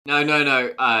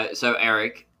No. So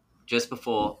Eric, just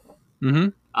before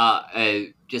when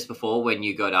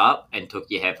you got up and took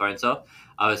your headphones off,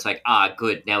 I was like,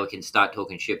 good. Now we can start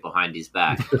talking shit behind his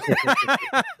back.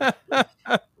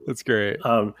 That's great.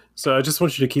 So I just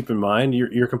want you to keep in mind,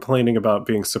 you're complaining about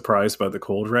being surprised by the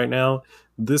cold right now.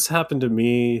 This happened to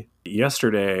me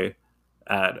yesterday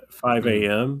at 5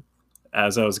 a.m.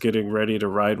 as I was getting ready to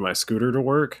ride my scooter to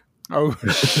work. Oh,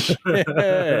 shit.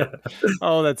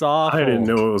 Oh, that's awful. I didn't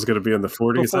know it was going to be in the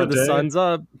 40s before the sun's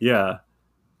up. Yeah.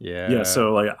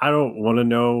 So like, I don't want to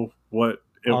know what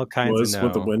it was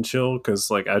with the wind chill,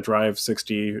 because like I drive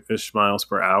 60-ish miles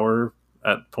per hour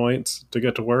at points to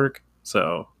get to work.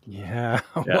 So yeah.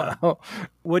 Wow.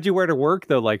 What'd you wear to work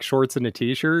though? Like shorts and a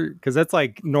t-shirt? Because that's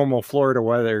like normal Florida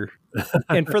weather.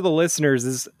 And for the listeners,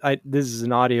 this is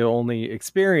an audio only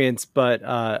experience, but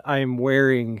I'm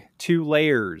wearing 2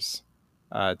 layers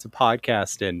to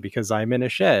podcast in because I'm in a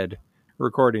shed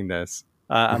recording this.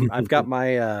 I've got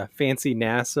my fancy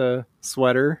NASA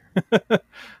sweater.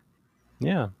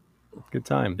 Yeah, good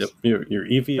times. Yep, your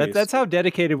EVA. That's how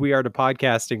dedicated we are to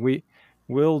podcasting.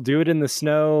 We'll do it in the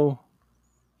snow.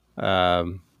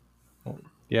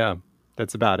 Yeah,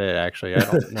 that's about it. Actually, I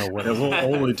don't know what we'll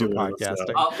only do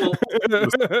podcasting.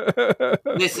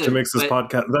 Listen, to make this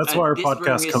podcast. That's why our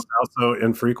podcast comes out so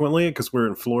infrequently, because we're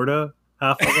in Florida,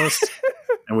 half of us,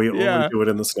 and we only do it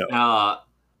in the snow.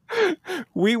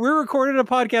 We recorded a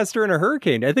podcast during a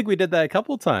hurricane. I think we did that a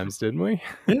couple times, didn't we?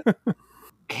 Yeah.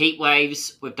 Heat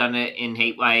waves. We've done it in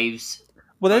heat waves.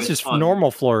 Well, that's just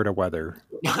normal Florida weather.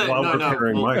 Yeah.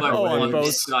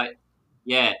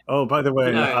 Oh, by the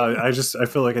way, I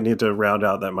feel like I need to round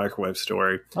out that microwave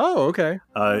story. Oh, okay.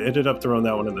 I ended up throwing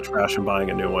that one in the trash and buying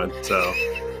a new one. So,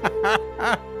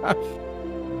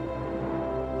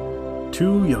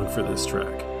 Too young for this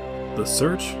track. The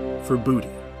search for booty.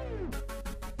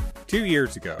 2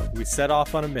 years ago, we set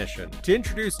off on a mission to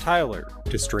introduce Tyler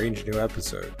to strange new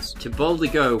episodes. To boldly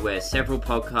go where several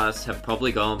podcasts have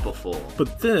probably gone before.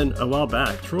 But then, a while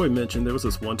back, Troy mentioned there was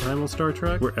this one time on Star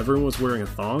Trek where everyone was wearing a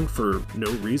thong for no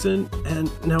reason,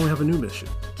 and now we have a new mission.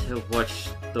 To watch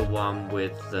the one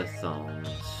with the thongs.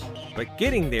 But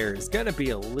getting there is gonna be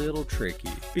a little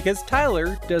tricky, because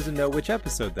Tyler doesn't know which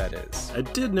episode that is. I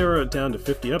did narrow it down to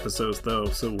 50 episodes, though,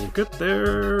 so we'll get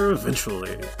there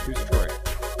eventually. Who's Troy?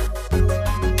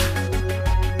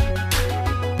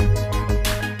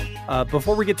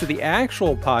 Before we get to the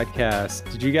actual podcast,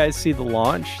 did you guys see the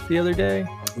launch the other day?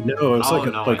 No, it was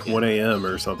like 1 a.m.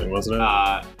 or something, wasn't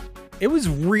it? It was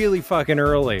really fucking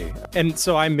early, and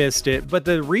so I missed it. But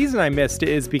the reason I missed it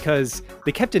is because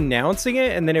they kept announcing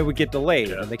it, and then it would get delayed.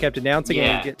 Yeah. And they kept announcing it,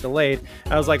 and it would get delayed.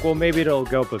 I was like, well, maybe it'll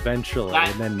go up eventually.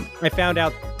 And then I found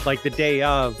out, like, the day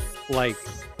of, like,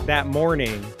 that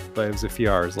morning, but it was a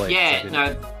few hours late. Yeah,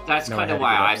 no, that's kind of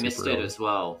why I missed it as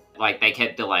well. Like, they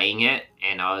kept delaying it,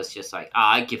 and I was just like,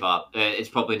 I give up. It's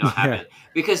probably not happening.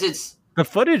 Because it's... The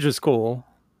footage was cool.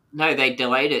 No, they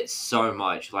delayed it so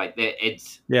much. Like,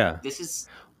 it's... Yeah. This is...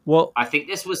 Well... I think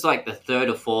this was, like, the 3rd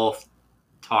or 4th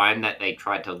time that they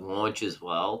tried to launch as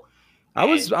well.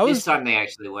 This time they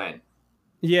actually went.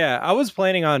 Yeah, I was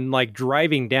planning on, like,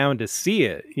 driving down to see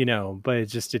it, you know, but it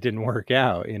didn't work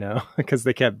out, you know, because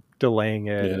they kept delaying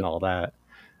it and all that.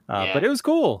 But it was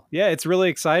cool. Yeah, it's really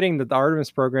exciting that the Artemis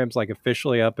program's like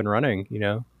officially up and running, you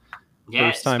know.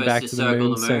 Yeah, first time back to the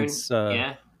moon since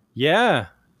since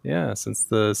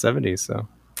the 70s. So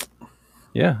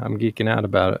yeah, I'm geeking out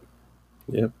about it.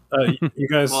 Yep. You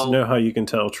guys know how you can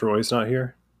tell Troy's not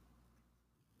here?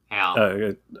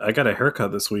 How? I got a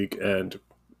haircut this week and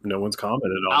no one's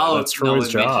commented on it. That's Troy's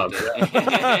job.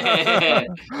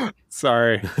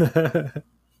 Sorry. It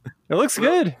looks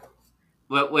good.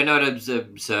 We're not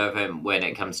observant when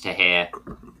it comes to hair,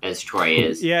 as Troy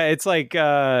is. Yeah, it's like,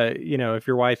 you know, if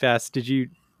your wife asks, do you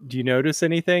notice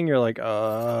anything? You're like,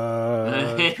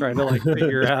 trying to like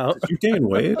figure out. Did you gain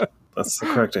weight? That's the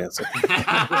correct answer.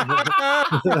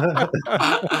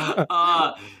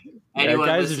 Anyone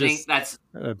listening, that's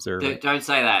observant. Don't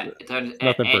say that.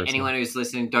 Anyone who's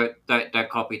listening, don't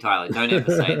copy Tyler. Don't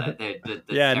ever say that.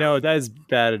 Yeah, no, that is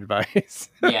bad advice.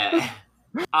 Yeah.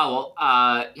 Oh,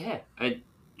 well, the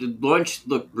launch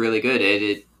looked really good.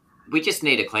 We just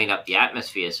need to clean up the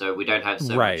atmosphere so we don't have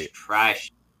so much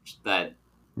trash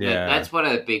that's one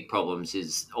of the big problems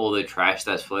is all the trash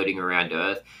that's floating around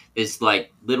Earth. There's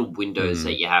like little windows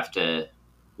that you have to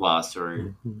blast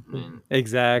through.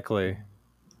 Exactly.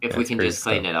 If we can just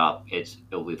clean it up,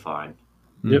 it'll be fine.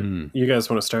 Yep. You guys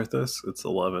want to start this? It's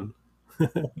 11.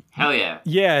 Hell yeah.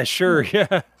 Yeah, sure.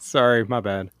 Yeah. Sorry, my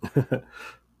bad.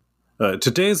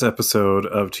 Today's episode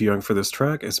of Too Young for This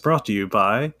Track is brought to you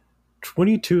by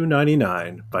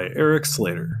 2299 by Eric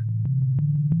Slater.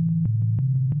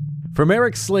 From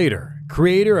Eric Slater,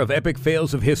 creator of Epic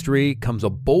Fails of History, comes a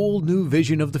bold new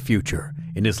vision of the future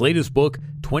in his latest book,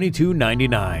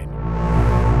 2299.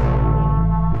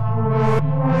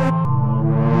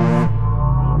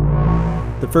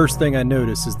 The first thing I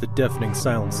notice is the deafening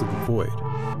silence of the void.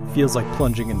 It feels like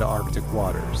plunging into Arctic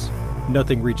waters.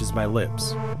 Nothing reaches my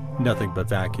lips. Nothing but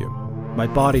vacuum. My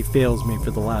body fails me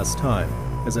for the last time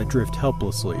as I drift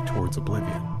helplessly towards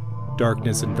oblivion.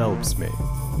 Darkness envelops me.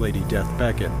 Lady Death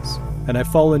beckons, and I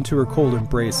fall into her cold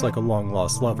embrace like a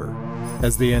long-lost lover.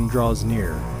 As the end draws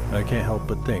near, I can't help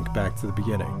but think back to the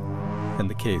beginning, and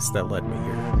the case that led me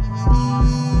here.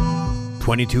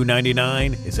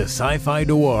 2299 is a sci-fi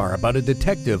noir about a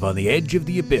detective on the edge of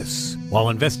the abyss. While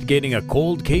investigating a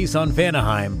cold case on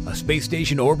Vanaheim, a space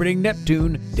station orbiting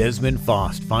Neptune, Desmond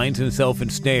Faust finds himself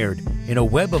ensnared in a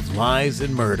web of lies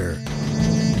and murder.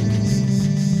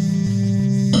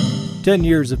 10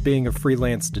 years of being a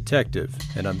freelance detective,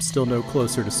 and I'm still no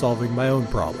closer to solving my own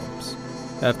problems.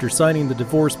 After signing the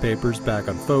divorce papers back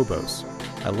on Phobos,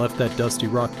 I left that dusty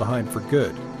rock behind for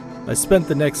good. I spent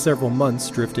the next several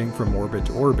months drifting from orbit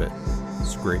to orbit,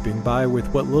 scraping by with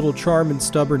what little charm and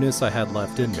stubbornness I had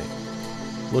left in me.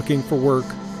 Looking for work,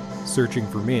 searching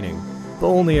for meaning, but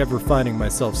only ever finding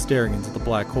myself staring into the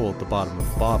black hole at the bottom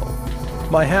of the bottle.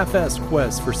 My half-assed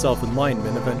quest for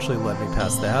self-enlightenment eventually led me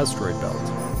past the asteroid belt,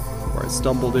 where I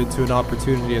stumbled into an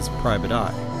opportunity as a private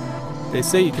eye. They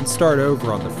say you can start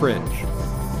over on the fringe.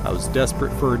 I was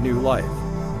desperate for a new life,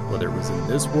 whether it was in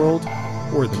this world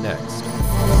or the next.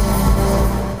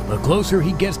 The closer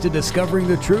he gets to discovering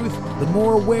the truth, the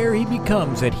more aware he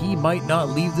becomes that he might not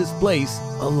leave this place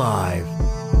alive.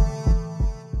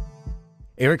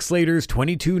 Eric Slater's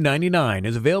 2299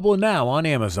 is available now on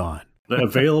Amazon.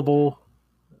 Available.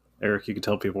 Eric, you can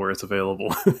tell people where it's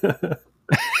available.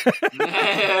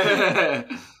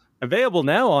 Available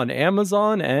now on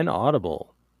Amazon and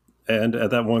Audible. And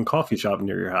at that one coffee shop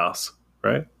near your house,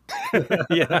 right?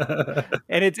 Yeah.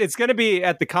 And it's going to be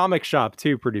at the comic shop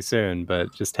too pretty soon,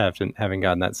 but just haven't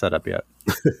gotten that set up yet.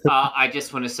 I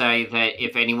just want to say that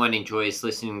if anyone enjoys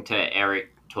listening to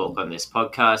Eric talk on this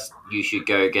podcast, you should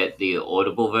go get the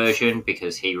Audible version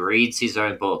because he reads his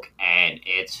own book and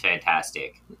it's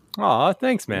fantastic. Aw,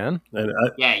 thanks, man.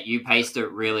 Yeah, you paced it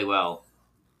really well.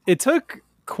 It took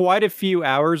quite a few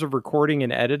hours of recording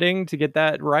and editing to get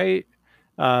that right.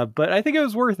 But I think it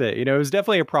was worth it. You know, it was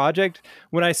definitely a project.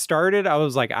 When I started, I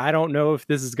was like, I don't know if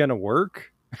this is going to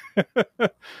work.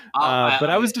 But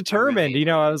I was determined. You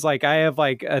know, I was like, I have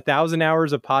like 1,000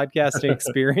 hours of podcasting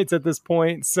experience at this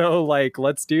point. So like,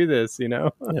 let's do this, you know?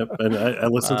 Yep. And I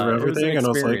listened to everything and I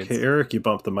was like, hey, Eric, you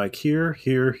bumped the mic here,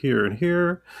 here, here, and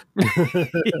here.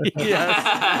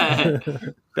 Yes.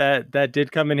 That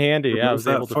did come in handy. Yeah, I was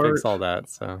able to fix all that.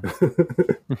 So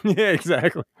yeah,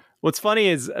 exactly. What's funny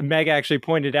is Meg actually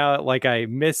pointed out, like, I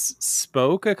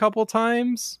misspoke a couple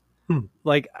times.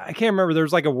 Like, I can't remember. There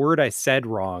was like a word I said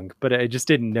wrong, but I just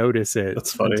didn't notice it.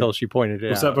 That's funny. Until she pointed it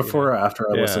out. Was that before or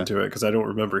after I listened to it? Because I don't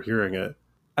remember hearing it.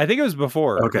 I think it was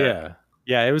before. Okay. Yeah.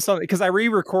 Yeah, it was something because I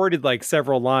re-recorded like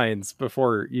several lines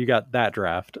before you got that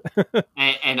draft.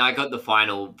 and I got the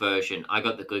final version. I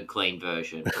got the good, clean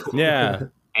version. Yeah.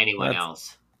 Anyone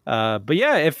else. But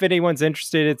yeah, if anyone's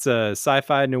interested, it's a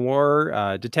sci-fi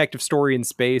noir, detective story in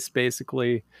space,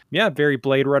 basically. Yeah, very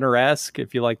Blade Runner-esque.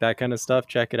 If you like that kind of stuff,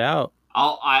 check it out.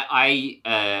 I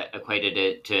equated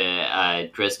it to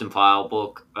Dresden File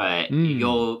book.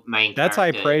 Your main character... That's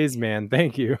high praise, man.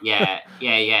 Thank you. Yeah.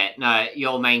 No,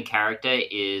 your main character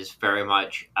is very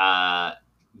much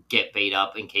get beat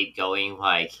up and keep going,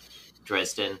 like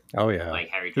Dresden. Oh, yeah. Like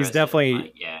Harry Dresden. He's definitely...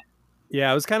 Like, yeah. Yeah,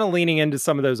 I was kind of leaning into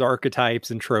some of those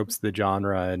archetypes and tropes of the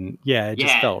genre, and yeah, it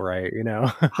just felt right, you know?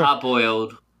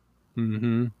 Hard-boiled.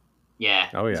 Mm-hmm. Yeah.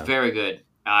 Oh, yeah. It's very good.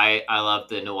 I love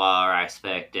the noir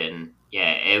aspect, and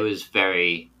yeah, it was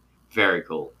very, very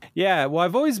cool. Yeah, well,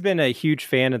 I've always been a huge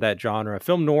fan of that genre.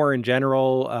 Film noir in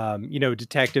general, you know,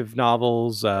 detective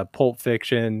novels, pulp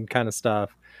fiction kind of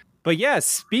stuff. But yeah,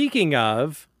 speaking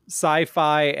of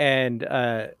sci-fi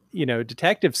and, you know,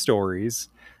 detective stories...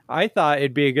 I thought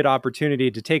it'd be a good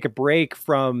opportunity to take a break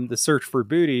from the search for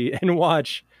booty and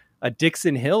watch a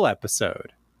Dixon Hill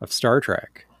episode of Star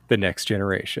Trek, The Next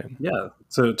Generation. Yeah.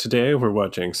 So today we're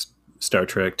watching Star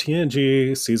Trek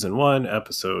TNG Season 1,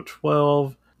 Episode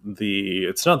 12.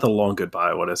 It's not the long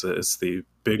goodbye. What is it? It's the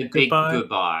big goodbye? Big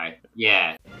goodbye.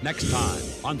 Yeah. Next time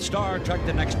on Star Trek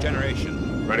The Next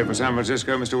Generation. Ready for San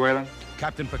Francisco, Mr. Whalen?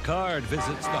 Captain Picard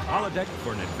visits the holodeck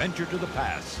for an adventure to the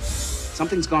past.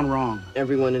 Something's gone wrong.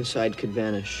 Everyone inside could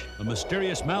vanish. A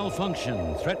mysterious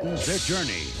malfunction threatens their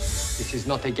journey. This is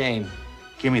not a game.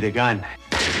 Give me the gun.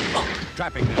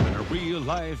 Trapping them in a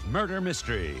real-life murder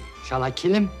mystery. Shall I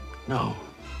kill him? No.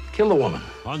 Kill the woman.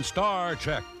 On Star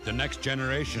Trek: The Next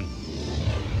Generation.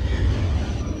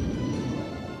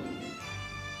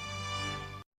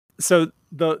 So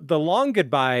the long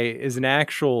goodbye is an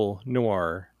actual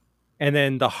noir, and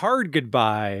then the hard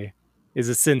goodbye is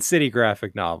a Sin City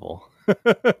graphic novel.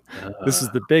 This is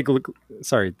the big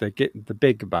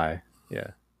goodbye.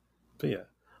 Yeah. But yeah.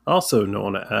 Also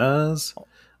known as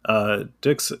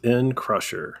Dick's Inn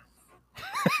Crusher.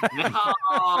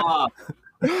 No!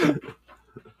 Beat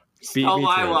Stole me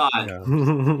my to one. Yeah.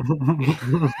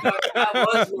 That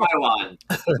was my one.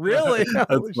 Really?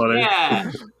 That's funny.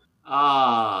 Yeah.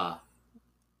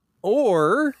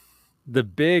 Or the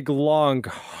big long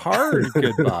hard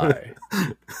goodbye.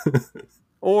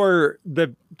 Or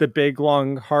the big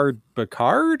long hard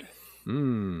Picard?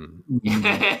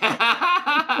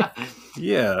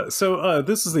 Yeah, so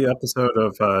this is the episode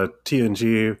of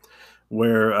TNG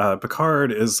where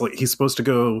Picard is like, he's supposed to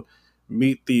go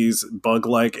meet these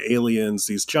bug-like aliens,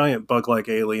 these giant bug-like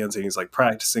aliens, and he's like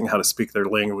practicing how to speak their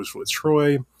language with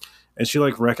Troy, and she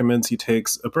like recommends he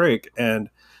takes a break, and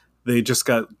they just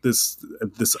got this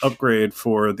upgrade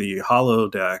for the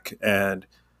holodeck, and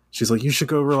she's like, you should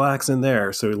go relax in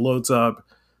there. So he loads up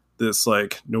this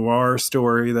like noir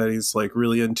story that he's like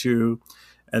really into,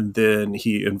 and then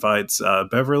he invites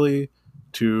Beverly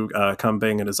to come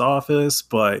bang in his office,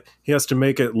 but he has to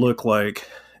make it look like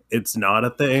it's not a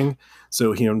thing.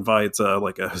 So he invites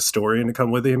like a historian to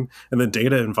come with him, and then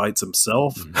Data invites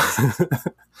himself.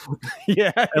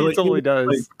 Yeah, he like, totally does.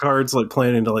 Like, Picard's like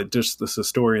planning to like dish this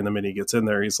historian. The minute he gets in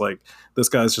there, he's like, "This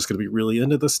guy's just going to be really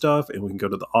into this stuff, and we can go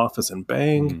to the office and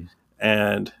bang."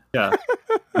 And yeah,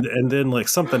 and then like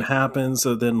something happens.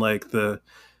 So then like the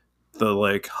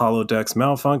like holodeck's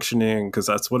malfunctioning, because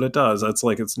that's what it does. That's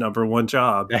like its number one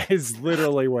job. That is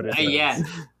literally what it is. Yeah.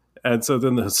 And so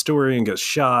then the historian gets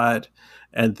shot,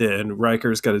 and then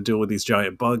Riker's got to deal with these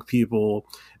giant bug people.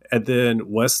 And then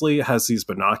Wesley has these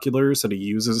binoculars that he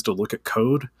uses to look at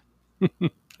code,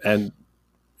 and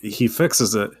he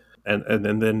fixes it. And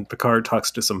then Picard talks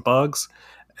to some bugs,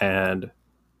 and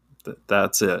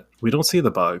that's it. We don't see the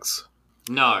bugs.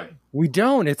 No. We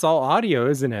don't. It's all audio,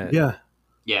 isn't it? Yeah.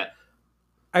 Yeah.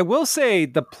 I will say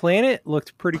the planet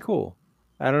looked pretty cool.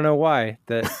 I don't know why.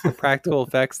 The practical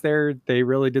effects there, they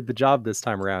really did the job this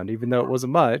time around, even though it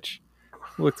wasn't much.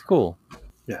 It looked cool.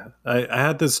 Yeah. I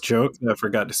had this joke that I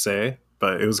forgot to say,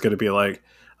 but it was going to be like,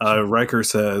 Riker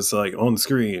says, like, on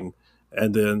screen,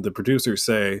 and then the producers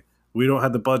say, we don't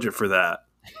have the budget for that.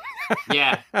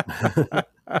 Yeah.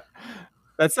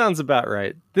 That sounds about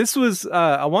right. This was,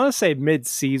 I want to say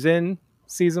mid-season,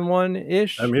 season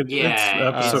 1-ish. I mean,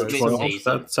 yeah, it's episode 12.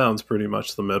 mid-season. That sounds pretty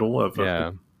much the middle of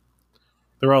Yeah.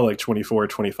 They're all like 24,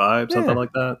 25, something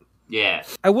like that. Yeah.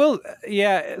 I will,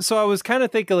 yeah. So I was kind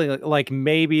of thinking like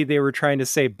maybe they were trying to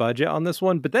save budget on this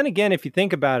one, but then again, if you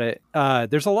think about it,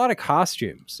 there's a lot of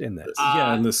costumes in this.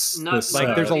 Yeah, and this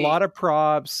like there's a lot of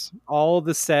props, all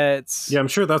the sets. Yeah, I'm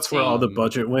sure that's where all the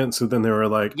budget went. So then they were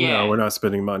like, no, we're not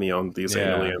spending money on these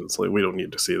aliens. Like, we don't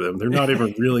need to see them. They're not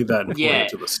even really that important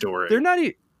to the story. They're not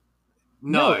even.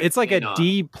 No, it's like a not.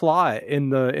 D plot in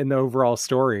the overall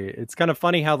story. It's kind of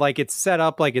funny how like it's set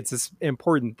up like it's this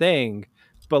important thing,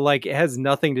 but like it has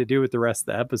nothing to do with the rest of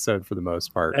the episode for the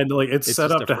most part. And like it's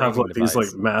set up to have like device. these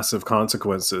like massive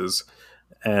consequences,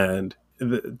 and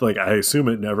like I assume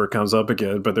it never comes up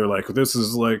again. But they're like, this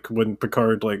is like when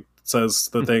Picard like says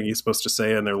the thing he's supposed to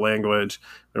say in their language.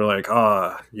 They're like,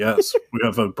 yes, we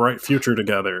have a bright future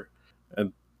together,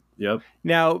 and. Yep.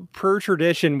 Now, per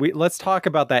tradition, let's talk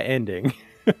about that ending.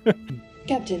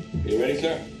 Captain. You ready,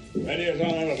 sir? Ready as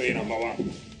I'll ever be, number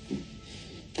one.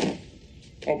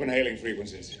 Open hailing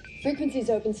frequencies.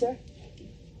 Frequencies open, sir.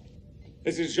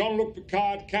 This is Jean-Luc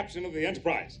Picard, captain of the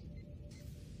Enterprise.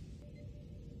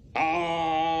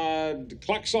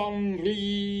 Klaxon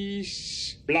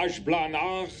Ries Blaj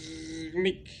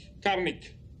Blanarnik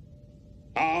Karnik.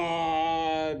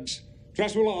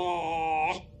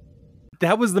 Trasula.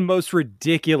 That was the most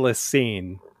ridiculous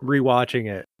scene, rewatching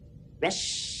it.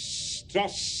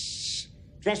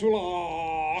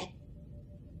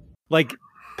 Like,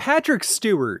 Patrick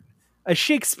Stewart, a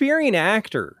Shakespearean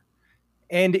actor,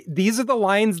 and these are the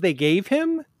lines they gave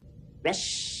him? Do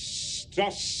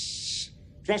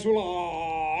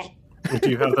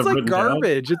you have it's them like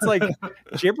garbage. Down? It's like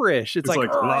gibberish. It's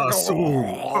like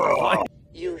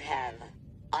you have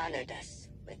honored us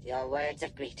with your words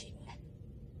of greeting.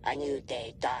 A new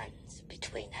day dawns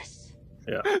between us.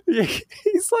 Yeah.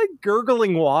 He's like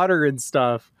gurgling water and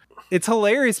stuff. it's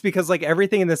hilarious because like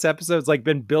everything in this episode's like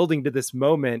been building to this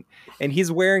moment, and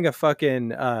he's wearing a fucking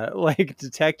like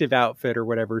detective outfit or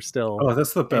whatever still. Oh,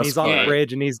 that's the best. And he's on the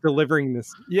bridge and he's delivering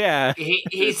this. Yeah,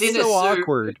 he's in so a suit,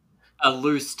 awkward, a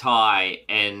loose tie,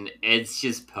 and it's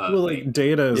just perfect. Well, like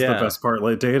Data is the best part.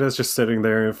 Like Data's just sitting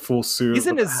there in full suit. He's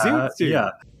in a zoot suit. Yeah.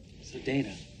 So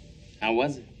Data, how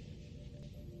was it?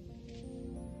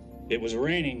 It was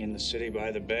raining in the city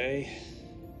by the bay.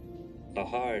 A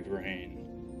hard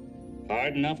rain.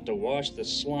 Hard enough to wash the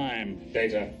slime.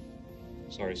 Data.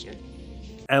 Sorry, sir.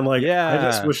 And like, I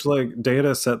just wish like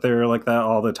Data sat there like that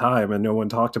all the time and no one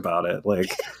talked about it.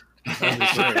 Like,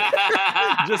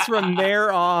 just from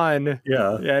there on.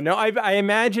 Yeah. No, I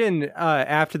imagine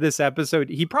after this episode,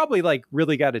 he probably like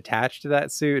really got attached to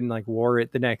that suit and like wore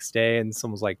it the next day. And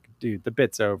someone's like, dude, the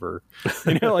bit's over.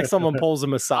 You know, like someone pulls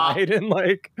him aside and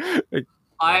like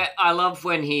I love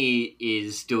when he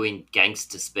is doing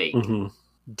gangster speak. Mm-hmm.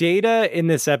 Data in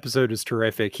this episode is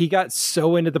terrific. He got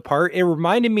so into the part. It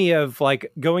reminded me of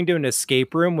like going to an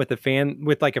escape room with a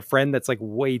friend that's like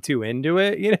way too into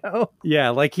it, you know? Yeah,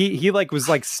 like he like was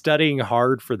like studying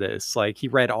hard for this. Like he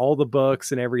read all the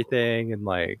books and everything and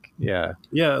like, yeah.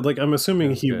 Yeah, like I'm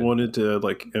assuming he wanted to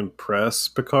like impress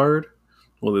Picard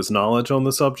with his knowledge on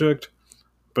the subject.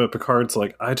 But Picard's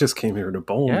like, I just came here to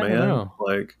bowl, man.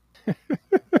 Like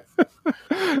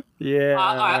yeah.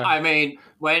 I mean,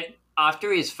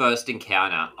 after his first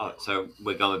encounter, so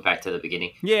we're going back to the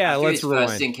beginning. Yeah, after let's his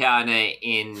first encounter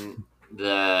in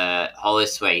the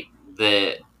holosuite,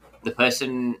 the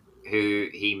person who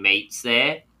he meets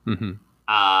there,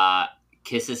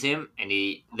 kisses him, and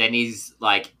he's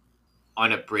like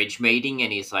on a bridge meeting,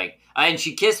 and he's like, and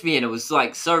she kissed me, and it was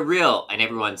like so real, and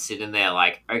everyone's sitting there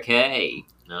like, okay.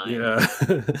 No. Yeah.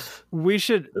 we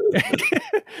should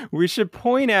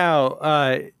point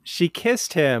out she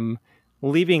kissed him,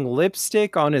 leaving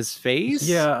lipstick on his face.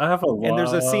 Yeah, I have a lot. And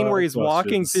there's a scene where he's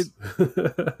walking through.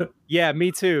 Yeah,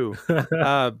 me too.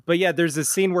 But yeah, there's a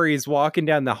scene where he's walking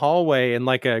down the hallway and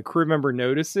like a crew member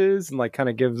notices and like kind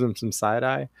of gives him some side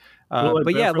eye.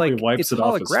 But yeah, like wipes it's it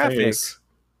holographic. off his face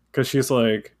because she's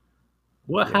like,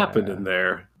 "What happened in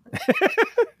there?"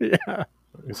 Yeah,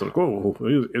 he's like, "Oh,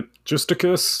 just a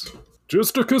kiss."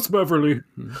 Just a kiss, Beverly.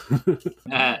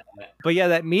 But yeah,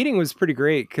 that meeting was pretty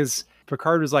great because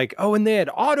Picard was like, oh, and they had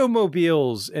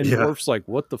automobiles. And Worf's like,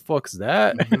 what the fuck's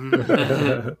that?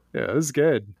 Yeah, it was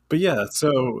good. But yeah,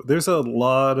 so there's a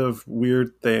lot of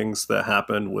weird things that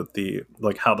happen with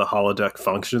how the holodeck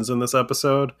functions in this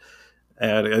episode.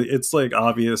 And it's like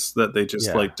obvious that they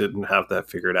just like didn't have that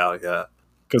figured out yet.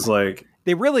 Because like...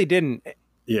 They really didn't.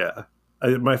 Yeah.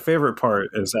 My favorite part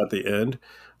is at the end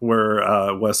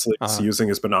where Wesley's using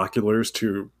his binoculars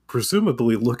to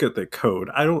presumably look at the code.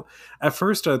 At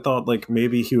first I thought like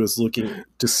maybe he was looking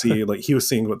to see, like he was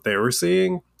seeing what they were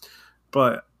seeing,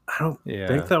 but I don't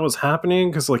think that was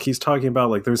happening because like he's talking about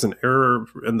like there's an error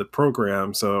in the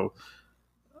program. So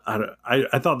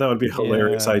I thought that would be a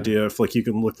hilarious idea if like you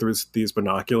can look through these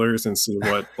binoculars and see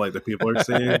what like the people are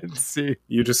seeing.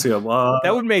 You just see a lot.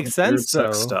 That would make sense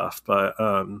though. Stuff, but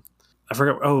I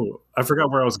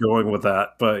forgot where I was going with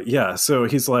that, but yeah, so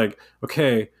he's like,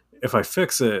 okay, if I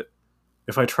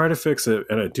try to fix it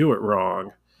and I do it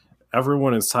wrong,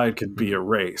 everyone inside could be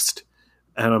erased.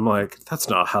 And I'm like, that's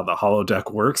not how the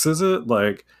holodeck works, is it?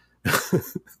 Like,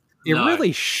 it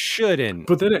really shouldn't.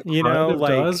 But then it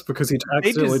does because he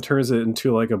accidentally turns it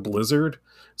into like a blizzard.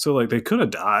 So like they could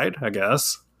have died, I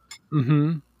guess.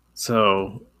 Mm-hmm.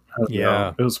 So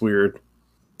it was weird.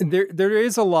 There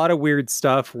is a lot of weird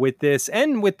stuff with this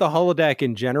and with the holodeck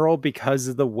in general because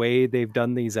of the way they've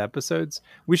done these episodes.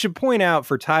 We should point out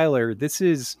for Tyler,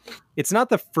 it's not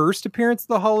the first appearance of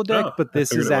the holodeck, but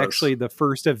this is actually the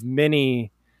first of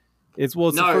many. It's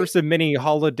the first of many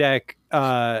holodeck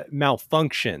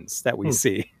malfunctions that we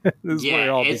see. This is where it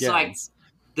all begins. Like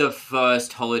the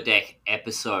first holodeck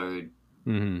episode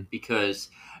because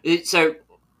so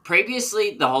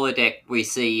previously the holodeck we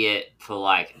see it for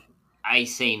like a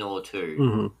scene or two.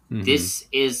 Mm-hmm. This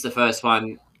is the first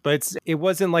one, but it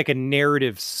wasn't like a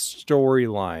narrative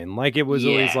storyline. Like it was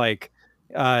always like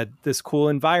this cool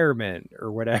environment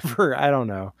or whatever. I don't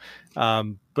know.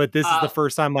 But this is the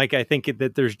first time, like I think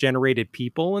that there's generated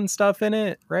people and stuff in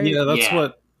it, right? Yeah, that's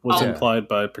what was implied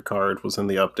by Picard was in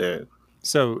the update.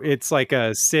 So it's like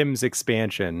a Sims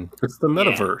expansion. It's the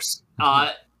metaverse.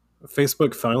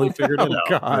 Facebook finally figured it out.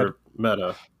 God. Or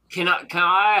Meta. Can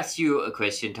I ask you a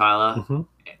question, Tyler? Mm-hmm.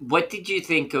 What did you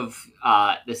think of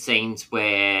the scenes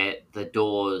where the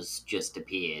doors just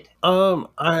appeared? In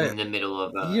the middle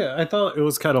of I thought it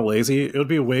was kind of lazy. It would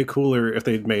be way cooler if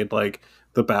they'd made like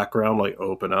the background like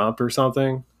open up or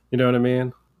something. You know what I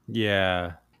mean?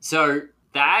 Yeah. So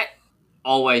that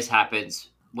always happens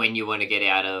when you want to get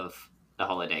out of the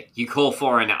holodeck. You call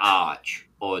for an arch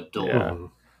or door. Yeah.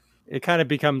 It kind of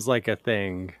becomes like a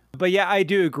thing. But yeah, I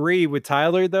do agree with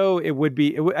Tyler, though. It would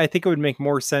be, I think it would make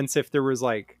more sense if there was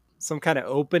like some kind of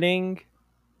opening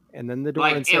and then the door,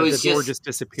 like instead it was of the door just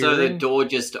disappearing. So the door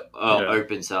just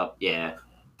opens up. Yeah.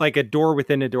 Like a door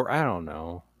within a door. I don't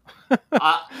know.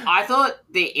 I thought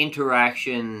the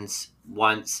interactions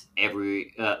once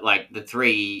every, like the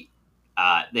three,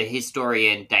 the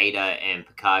historian, Data, and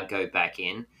Picard go back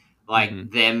in,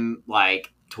 like them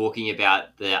like talking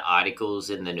about the articles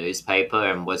in the newspaper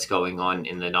and what's going on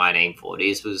in the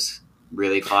 1940s was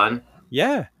really fun.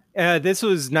 Yeah. This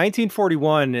was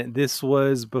 1941. This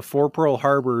was before Pearl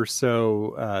Harbor,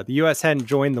 so the U.S. hadn't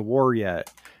joined the war yet.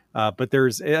 But I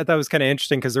thought it was kind of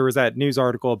interesting because there was that news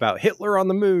article about Hitler on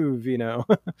the move, you know.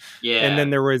 Yeah. And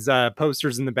then there was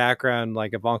posters in the background,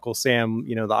 like of Uncle Sam,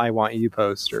 you know, the "I Want You"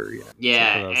 poster. You know?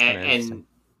 Yeah, so and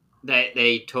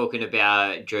they talking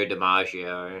about Joe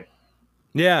DiMaggio.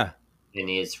 Yeah. In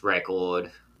his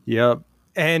record. Yep.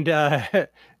 And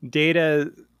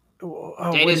Data.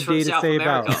 Oh, Data's from South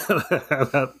America.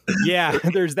 About? Yeah,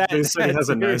 there's that. He said he has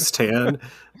a nice tan.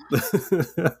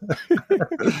 The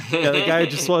guy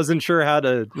just wasn't sure how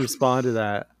to respond to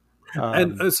that.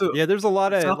 And so yeah, there's a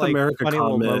lot of South like America funny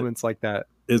little moments like that.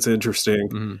 It's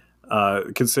interesting,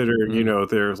 considering you know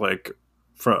there's like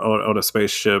on a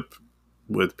spaceship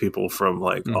with people from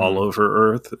like all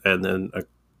over Earth, and then a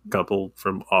couple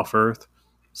from off Earth.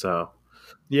 So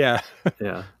yeah.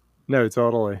 No,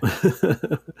 totally.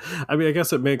 I mean, I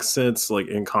guess it makes sense, like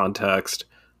in context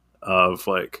of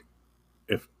like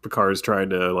if Picard's trying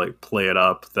to like play it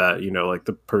up that, you know, like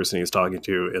the person he's talking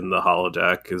to in the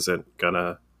holodeck isn't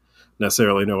gonna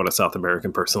necessarily know what a South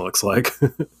American person looks like.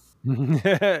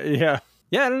 Yeah.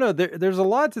 I don't know. There's a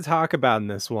lot to talk about in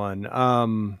this one.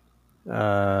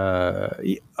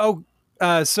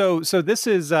 So this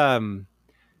is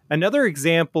another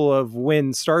example of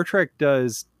when Star Trek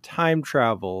does time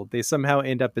travel, they somehow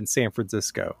end up in San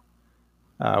Francisco,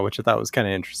 which I thought was kind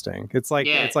of interesting. It's like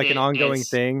an ongoing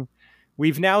thing.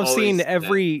 We've now seen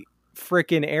every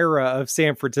frickin' era of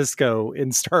San Francisco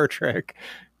in Star Trek.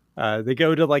 They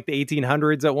go to like the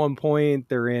 1800s at one point.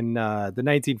 They're in the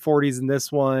 1940s in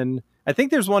this one. I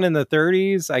think there's one in the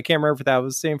 30s. I can't remember if that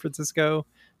was San Francisco,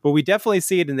 but we definitely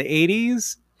see it in the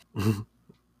 80s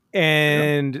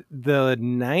and the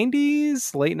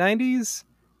 90s, late 90s.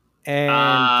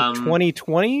 And the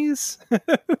 2020s.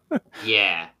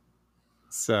 Yeah.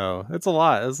 So it's a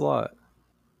lot.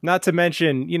 Not to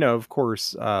mention, you know, of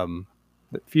course, the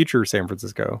future San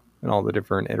Francisco and all the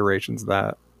different iterations of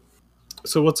that.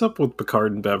 So what's up with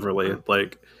Picard and Beverly?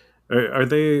 Like, are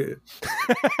they...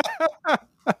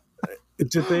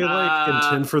 Did they like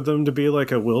intend for them to be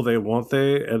like a will they, won't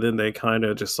they? And then they kind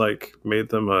of just like made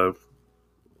them a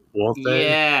won't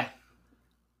they?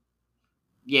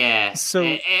 Yeah.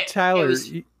 So Tyler,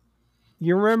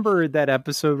 you remember that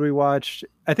episode we watched?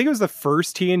 I think it was the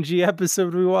first TNG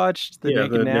episode we watched.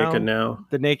 Naked Now.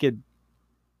 Naked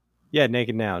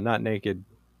Now, not Naked.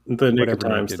 The Naked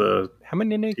times naked. How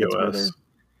many Nakeds were there?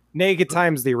 Naked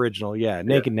times the original. Yeah,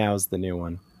 Naked Now is the new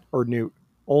one, or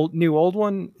old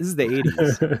one. This is the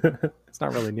 80s. It's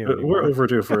not really new. We're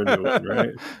overdue for a new one,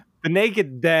 right? The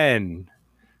Naked Then.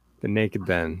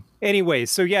 Anyway,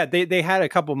 so yeah, they had a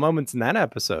couple moments in that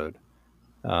episode.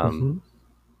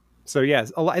 So yeah,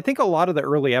 I think a lot of the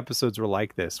early episodes were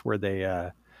like this, where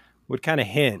they would kind of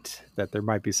hint that there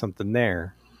might be something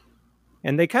there,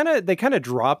 and they kind of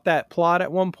dropped that plot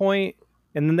at one point,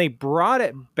 and then they brought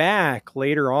it back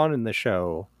later on in the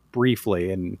show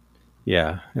briefly, and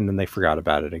then they forgot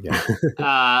about it again.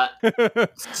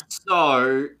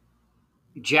 So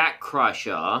Jack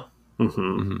Crusher.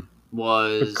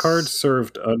 Was Picard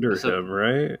served under him,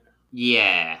 right?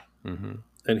 Yeah. And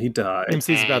he died.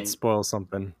 MC's about to spoil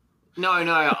something. No,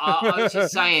 I was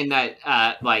just saying that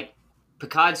like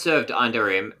Picard served under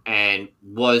him and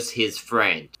was his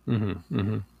friend.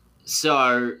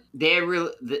 So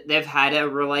they've had a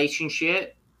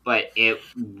relationship, but it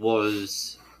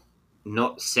was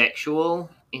not sexual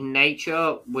in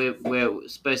nature. We're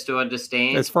supposed to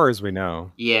understand, as far as we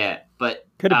know. Yeah, but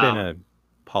could have been a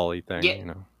poly thing, you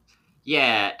know.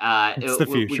 Yeah, it's the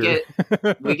future.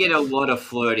 we get a lot of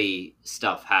flirty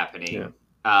stuff happening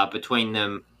between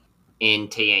them in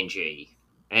TNG,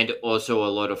 and also a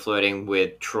lot of flirting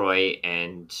with Troy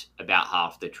and about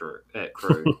half the crew.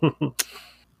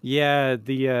 Yeah,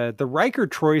 the Riker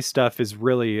Troy stuff is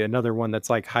really another one that's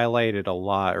like highlighted a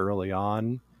lot early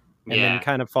on, and then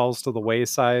kind of falls to the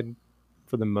wayside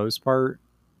for the most part.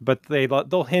 but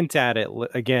they'll hint at it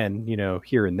again,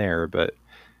 here and there. But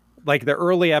like the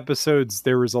early episodes,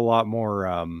 there was a lot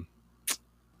more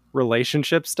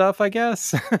relationship stuff, I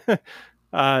guess.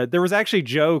 There was actually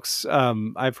jokes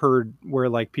I've heard where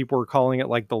like people were calling it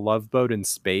like the Love Boat in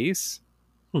space.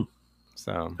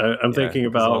 So I'm thinking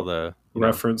about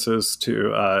references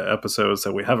to episodes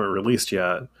that we haven't released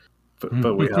yet,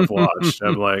 but we have watched.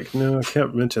 I'm like, no, I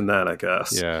can't mention that, I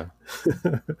guess. Yeah.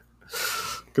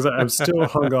 Because I'm still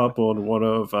hung up on one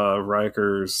of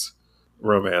Riker's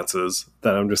romances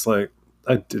that I'm just like,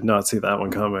 I did not see that one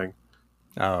coming.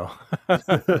 Oh.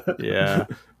 Yeah.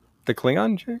 The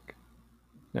Klingon chick?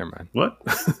 Never mind. What?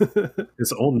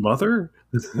 His own mother?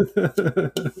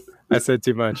 I said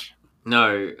too much.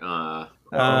 No.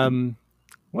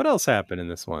 What else happened in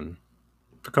this one?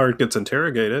 Picard gets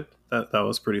interrogated. That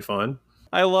was pretty fun.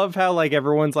 I love how like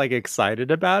everyone's like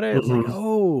excited about it. It's like,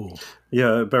 oh,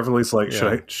 yeah. Beverly's like,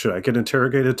 should I get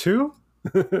interrogated too?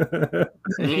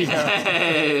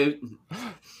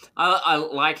 I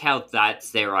like how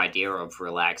that's their idea of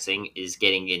relaxing, is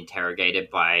getting interrogated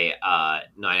by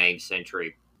 19th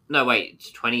century. No, wait,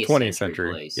 it's 20th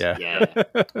century police. Yeah.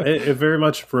 It very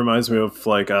much reminds me of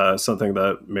like something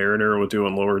that Mariner would do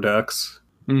on Lower Decks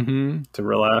to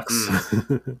relax.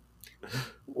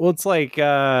 Well, it's like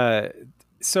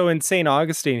so in St.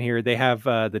 Augustine here they have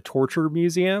the torture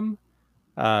museum,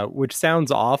 which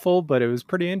sounds awful, but it was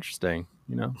pretty interesting.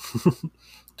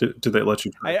 Do they let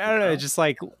you? I don't know. It's just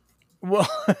like, well,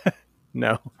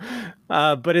 no,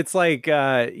 but it's like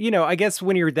I guess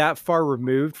when you're that far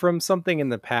removed from something in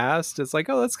the past, it's like,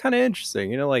 oh, that's kind of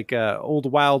interesting. Like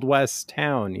old Wild West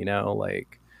town.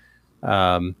 Like.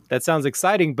 That sounds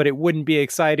exciting, but it wouldn't be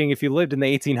exciting if you lived in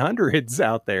the 1800s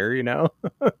out there,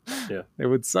 Yeah. It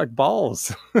would suck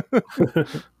balls.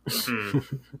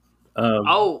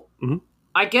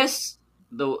 I guess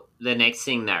the next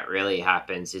thing that really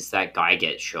happens is that guy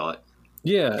gets shot.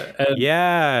 Yeah.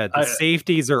 The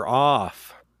safeties are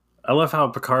off. I love how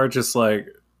Picard just like,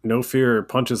 no fear,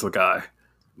 punches the guy.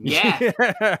 Yeah.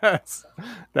 Yes.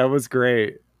 That was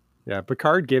great. Yeah,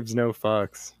 Picard gives no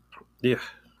fucks. Yeah.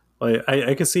 Like,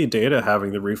 I can see Data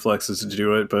having the reflexes to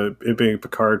do it, but it being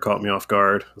Picard caught me off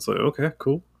guard. It's like, okay,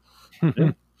 cool.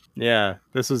 Yeah, yeah,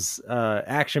 this was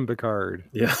action Picard.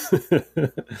 Yeah.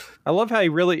 I love how he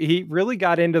really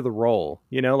got into the role.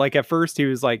 Like at first he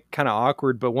was like kind of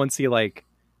awkward, but once he like,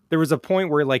 there was a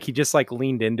point where like he just like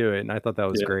leaned into it, and I thought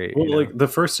that was great. Well, like the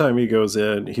first time he goes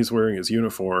in, he's wearing his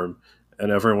uniform. And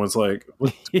everyone's like,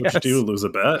 what you do, lose a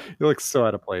bet? You look so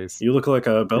out of place. You look like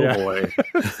a bellboy.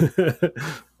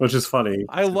 Which is funny.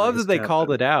 I love that they called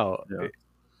it out. Yeah.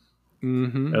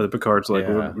 And the Picard's like,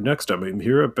 well, next time I'm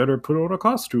here, I better put on a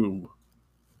costume.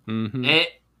 And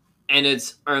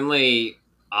it's only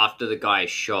after the guy's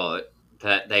shot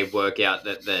that they work out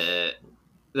that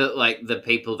the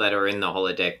people that are in the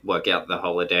holodeck work out the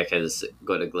holodeck has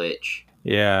got a glitch.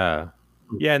 Yeah.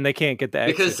 Yeah, and they can't get the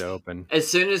exit to open. As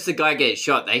soon as the guy gets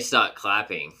shot, they start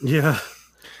clapping. Yeah.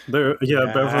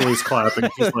 Beverly's clapping.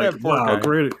 She's like, wow,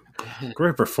 great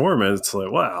performance.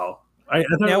 Like, wow.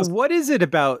 What is it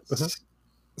about...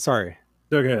 Sorry.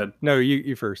 No, go ahead. No,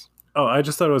 you first. Oh, I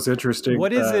just thought it was interesting.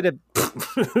 What is it?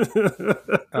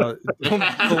 Don't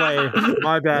delay.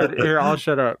 My bad. Here, I'll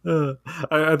shut up.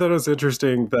 I thought it was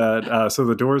interesting that so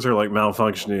the doors are like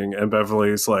malfunctioning, and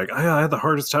Beverly's like, I had the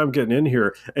hardest time getting in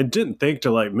here, and didn't think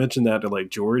to like mention that to like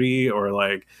Geordi or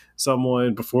like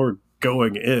someone before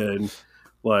going in.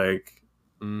 Like,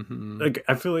 like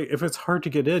I feel like if it's hard to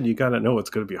get in, you gotta know it's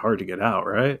going to be hard to get out,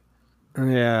 right?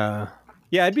 Yeah.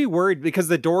 Yeah, I'd be worried because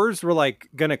the doors were like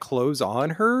gonna close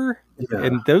on her,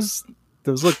 and those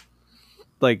look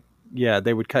like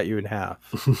they would cut you in half.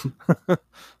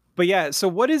 But yeah, so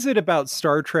what is it about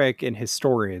Star Trek and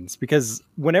historians? Because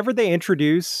whenever they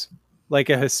introduce like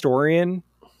a historian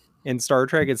in Star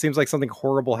Trek, it seems like something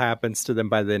horrible happens to them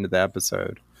by the end of the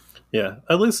episode. Yeah,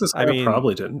 at least this guy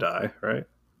probably didn't die, right?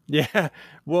 Yeah,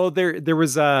 well, there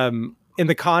was in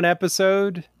the Khan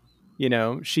episode.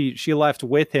 She left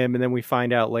with him, and then we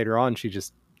find out later on she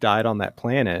just died on that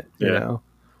planet. You know,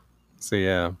 so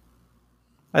yeah.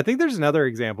 I think there's another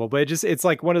example, but it's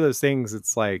like one of those things.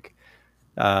 It's like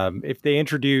if they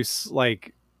introduce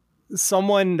like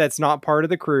someone that's not part of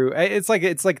the crew, it's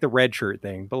like the red shirt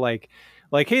thing, but like,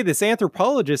 hey, this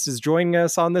anthropologist is joining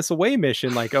us on this away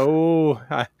mission. Like,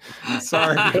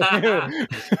 sorry.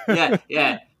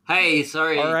 Yeah. Hey,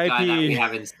 sorry, guy that we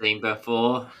haven't seen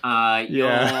before.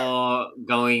 You're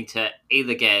going to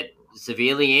either get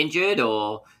severely injured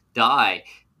or die.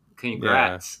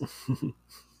 Congrats. Yeah.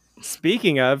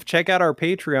 Speaking of, check out our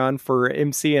Patreon for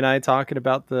MC and I talking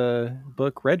about the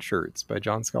book Red Shirts by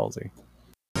John Scalzi.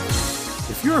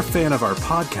 If you're a fan of our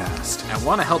podcast and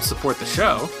want to help support the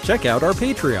show, check out our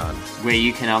Patreon, where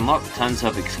you can unlock tons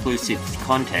of exclusive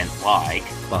content like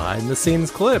behind-the-scenes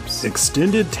clips,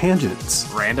 extended tangents,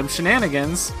 random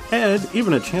shenanigans, and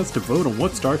even a chance to vote on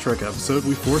what Star Trek episode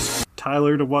we forced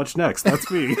Tyler to watch next. That's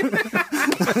me.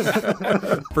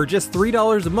 For just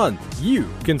 $3 a month, you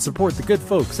can support the good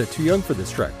folks at Too Young for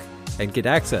This Trek and get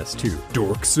access to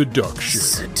Dork Seduction.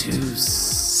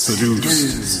 Seduce.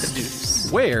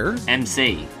 Where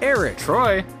MC, Eric,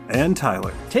 Troy, and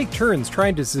Tyler take turns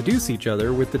trying to seduce each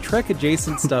other with the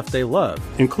Trek-adjacent stuff they love,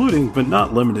 including but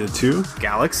not limited to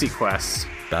Galaxy Quest,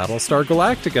 Battlestar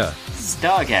Galactica,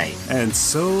 Stargate, and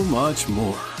so much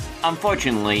more.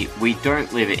 Unfortunately, we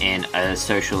don't live in a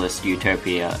socialist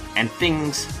utopia, and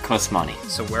things cost money.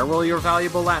 So where will your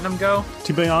valuable latinum go?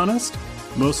 To be honest,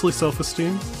 mostly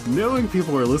self-esteem. Knowing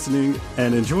people are listening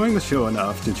and enjoying the show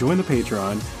enough to join the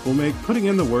Patreon will make putting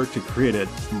in the work to create it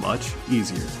much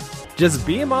easier. Just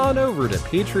beam on over to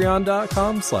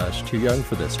patreon.com/Too Young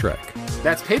for This Trek.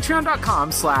 That's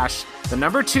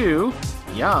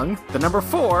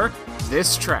patreon.com/2young4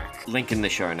 this Trek. Link in the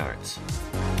show notes.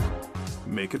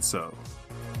 Make it so.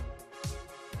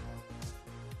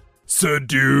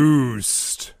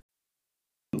 Seduced.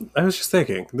 I was just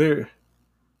thinking,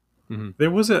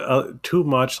 there wasn't too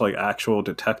much like actual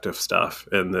detective stuff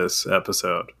in this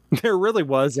episode. There really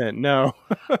wasn't, no.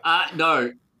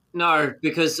 No,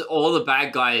 because all the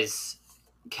bad guys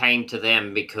came to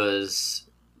them because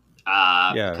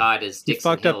Carter's he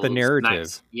fucked up the narrative.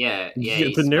 Max, yeah,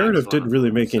 the narrative didn't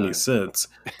really make any sense.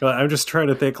 I'm just trying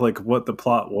to think like what the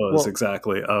plot was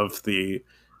exactly of the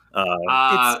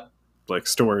like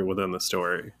story within the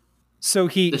story. So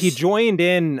he joined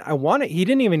in. He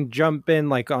didn't even jump in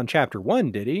like on chapter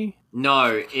 1, did he?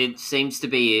 No, it seems to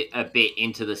be a bit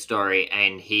into the story,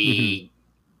 and he's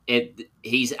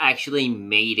actually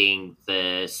meeting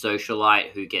the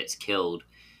socialite who gets killed.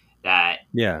 That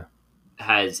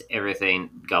has everything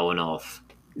going off.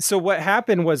 So what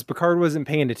happened was Picard wasn't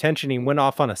paying attention. He went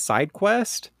off on a side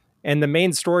quest, and the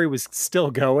main story was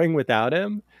still going without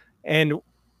him. And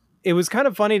it was kind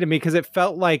of funny to me because it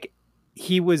felt like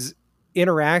he was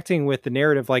interacting with the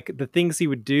narrative, like the things he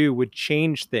would do would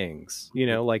change things,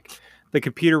 like the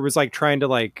computer was like trying to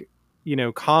like,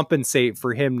 compensate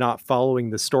for him not following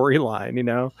the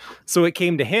storyline, so it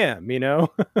came to him,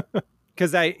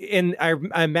 because I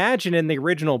imagine in the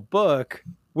original book,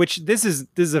 which this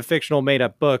is a fictional made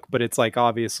up book, but it's like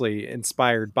obviously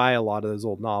inspired by a lot of those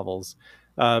old novels,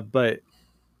 but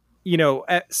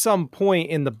at some point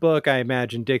in the book, I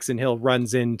imagine Dixon Hill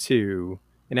runs into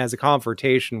and has a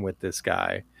confrontation with this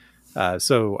guy.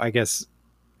 So I guess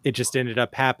it just ended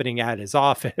up happening at his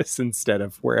office instead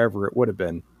of wherever it would have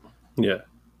been. Yeah.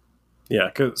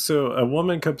 So a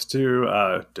woman comes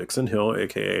to Dixon Hill,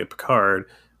 a.k.a. Picard,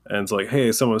 and it's like,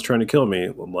 hey, someone's trying to kill me.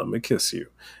 Well, let me kiss you.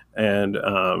 And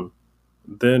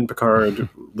then Picard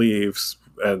leaves,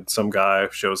 and some guy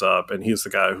shows up, and he's the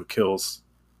guy who kills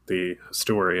the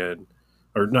historian.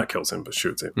 Or not kills him, but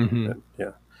shoots him. And,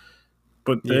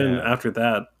 but then after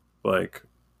that, like,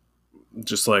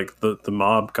 just like the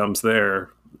mob comes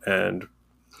there, and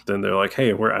then they're like,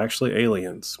 "Hey, we're actually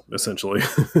aliens," essentially.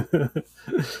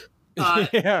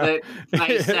 They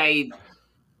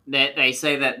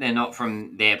say that they're not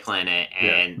from their planet,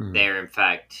 and they're in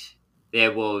fact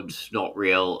their world's not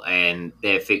real, and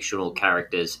they're fictional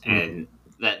characters, and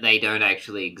that they don't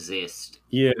actually exist.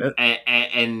 Yeah,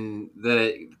 and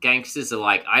the gangsters are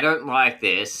like, "I don't like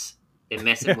this. They're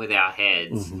messing with our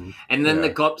heads." And then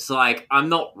the cop's like, "I'm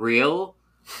not real.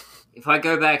 If I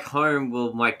go back home,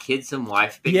 will my kids and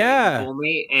wife be waiting for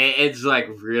me?" And it's like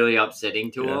really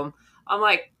upsetting to him. I'm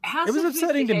like, how it was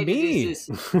upsetting to me. Is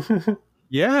this?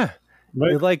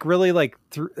 It like really like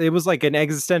it was like an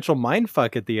existential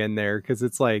mindfuck at the end there, because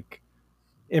it's like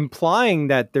implying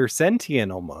that they're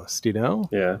sentient almost, Yeah,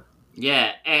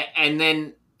 and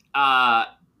then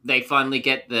they finally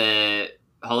get the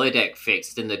holodeck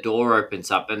fixed, and the door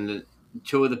opens up, and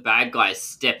two of the bad guys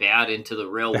step out into the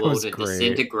real world and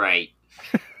disintegrate.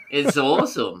 It's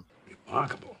awesome.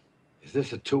 Remarkable. Is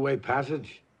this a two-way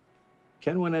passage?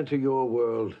 Can one enter your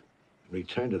world and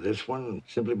return to this one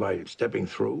simply by stepping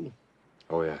through?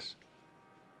 Oh, yes.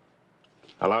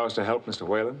 Allow us to help Mr.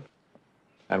 Whalen,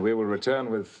 and we will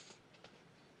return with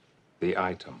the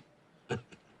item.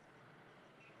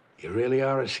 You really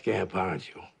are a scamp, aren't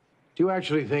you? Do you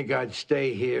actually think I'd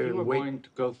stay here and wait? You are going to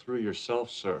go through yourself,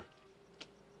 sir.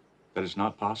 That is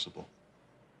not possible.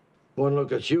 One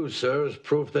look at you, sir, is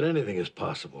proof that anything is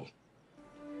possible.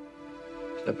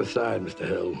 Step aside, Mr.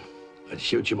 Hill. I'd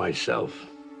shoot you myself.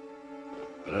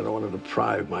 But I don't want to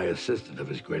deprive my assistant of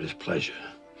his greatest pleasure.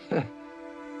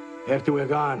 After we're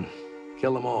gone,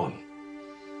 kill them all.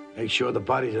 Make sure the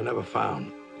bodies are never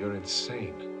found. You're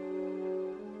insane.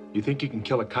 You think you can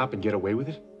kill a cop and get away with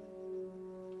it?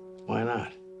 Why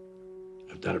not?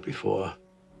 I've done it before.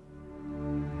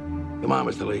 Come on,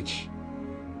 Mr. Leach.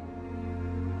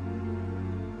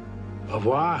 Au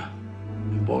revoir.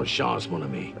 And bonne chance, mon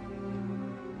ami.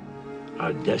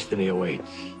 Our destiny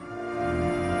awaits.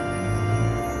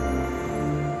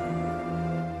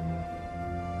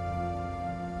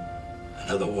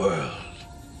 Another world.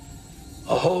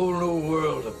 A whole new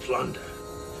world of plunder.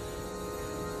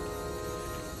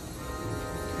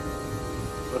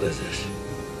 What is this?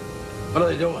 What are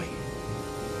they doing?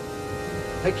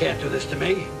 They can't do this to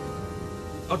me.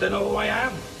 Don't they know who I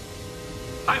am?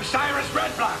 I'm Cyrus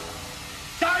Redblock!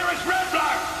 Cyrus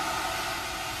Redblock!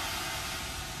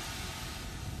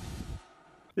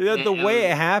 The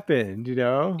way it happened, you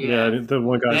know? Yeah, the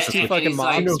one guy's just like, fucking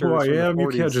I know who I am, you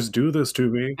can't just do this to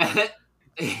me.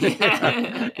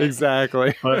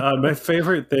 Exactly. But my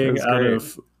favorite thing out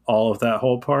of all of that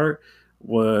whole part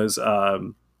was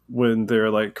when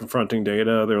they're like confronting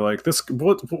Data. They're like,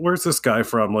 where's this guy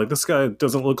from? Like, this guy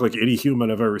doesn't look like any human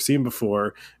I've ever seen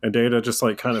before. And Data just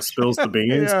like kind of spills the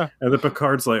beans. And then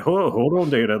Picard's like, hold on,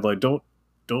 Data, like don't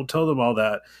tell them all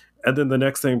that. And then the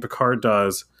next thing Picard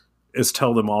does is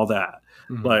tell them all that.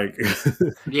 Like,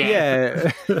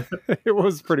 yeah. It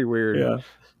was pretty weird. Yeah.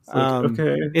 Like,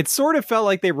 okay. It sort of felt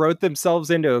like they wrote themselves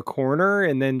into a corner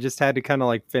and then just had to kind of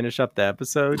like finish up the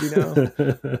episode, you know?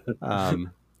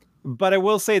 But I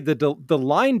will say the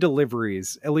line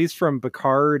deliveries, at least from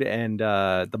Picard and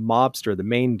the mobster, the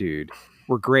main dude,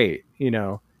 were great. You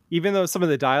know, even though some of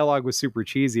the dialogue was super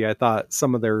cheesy, I thought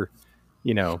some of their,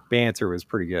 you know, banter was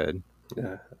pretty good.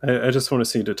 Yeah, I just want to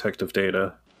see Detective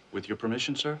Data. With your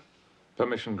permission, sir?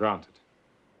 Permission granted.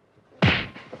 I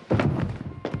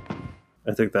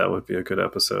think that would be a good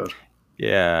episode.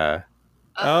 Yeah.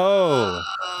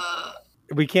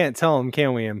 We can't tell him,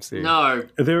 can we, MC? No.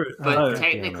 But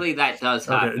technically that does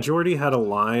happen. Okay, Jordy had a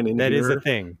line in that here is a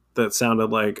thing that sounded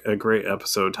like a great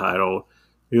episode title.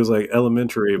 He was like,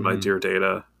 Elementary, my dear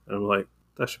Data. And I'm like,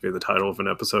 that should be the title of an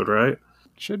episode, right?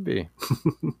 Should be.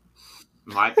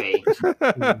 Might be.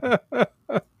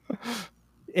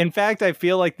 In fact, I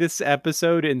feel like this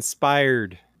episode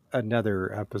inspired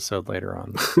another episode later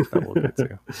on that we'll get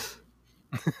to.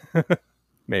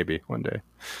 Maybe one day.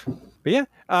 But yeah,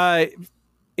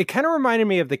 it kind of reminded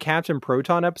me of the Captain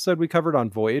Proton episode we covered on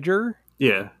Voyager.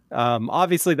 Yeah.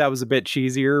 Obviously that was a bit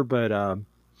cheesier, but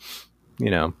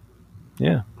you know,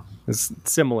 yeah, it's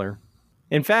similar.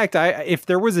 In fact, if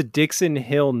there was a Dixon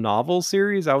Hill novel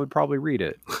series, I would probably read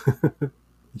it.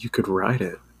 You could write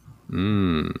it.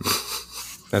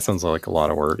 That sounds like a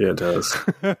lot of work. Yeah, it does.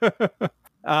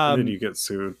 And then you get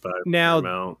sued by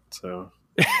Paramount, so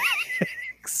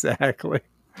exactly.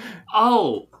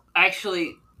 Oh,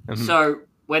 actually, so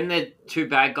when the two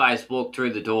bad guys walk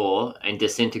through the door and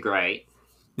disintegrate,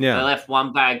 they left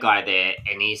one bad guy there,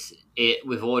 and he's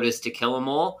with orders to kill them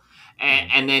all,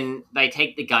 and then they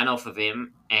take the gun off of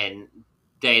him, and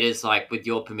Data's like, with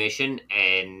your permission,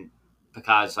 and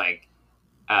Picard's like,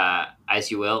 as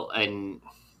you will, and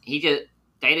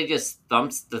Data just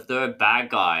thumps the third bad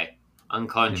guy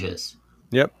unconscious.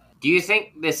 Yep. Do you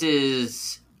think this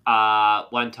is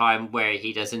one time where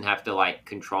he doesn't have to like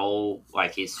control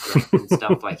like his strength and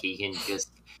stuff? Like he can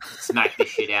just smack the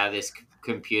shit out of this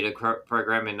computer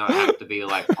program and not have to be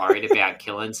like worried about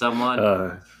killing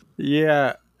someone?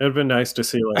 Yeah. It'd been nice to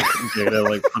see like Data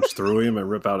like punch through him and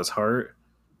rip out his heart.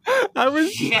 I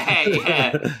was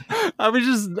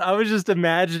just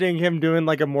imagining him doing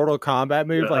like a Mortal Kombat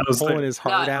move, like pulling his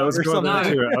heart out or something.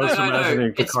 I was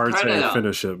imagining Picard saying,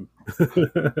 "Finish him."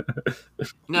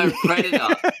 No,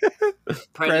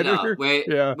 Predator.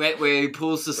 Where he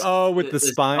pulls the with the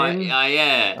spine.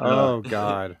 Yeah. Oh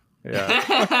God. Yeah.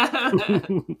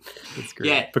 That's great.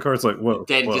 Yeah. Picard's like, "Whoa!"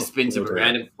 Then just spins him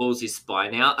around and pulls his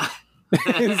spine out.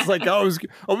 It's like I was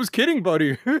kidding,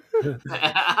 buddy.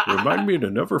 Remind me to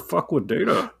never fuck with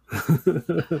Data.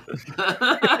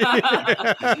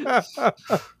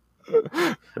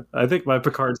 I think my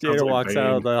Picard Data like walks Bane.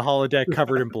 out of the holodeck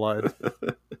covered in blood.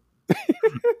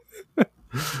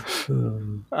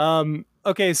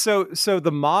 Okay, so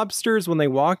the mobsters, when they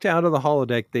walked out of the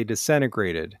holodeck, they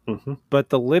disintegrated, but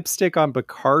the lipstick on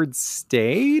Picard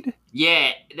stayed.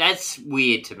 Yeah, that's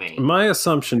weird to me. My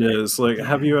assumption is, like,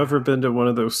 have you ever been to one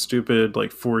of those stupid,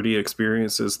 like, 4D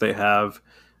experiences they have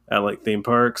at, like, theme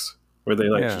parks where they,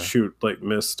 like, shoot, like,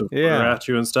 mist of water at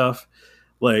you and stuff?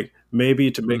 Like,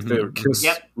 maybe to make the kiss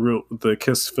real, the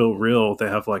kiss feel real, they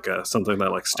have, like, something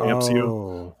that, like, stamps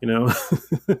you, you know?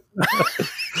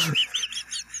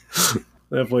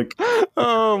 They have like,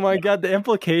 oh my god, the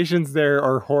implications there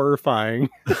are horrifying.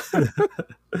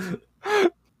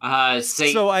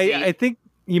 So I think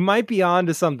you might be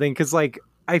onto something, because like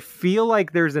I feel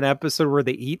like there's an episode where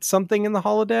they eat something in the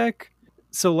holodeck.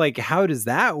 So like, how does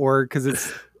that work?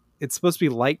 Because it's supposed to be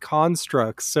light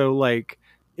constructs. So like,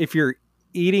 if you're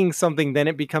eating something, then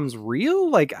it becomes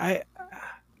real. Like I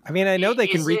mean, I know they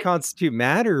can reconstitute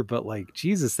matter, but like,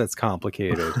 Jesus, that's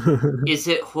complicated. Is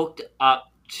it hooked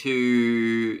up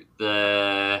to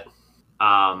the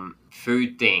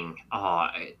food thing? Oh,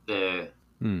 the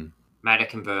matter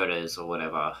converters or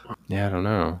whatever. Yeah, I don't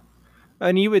know.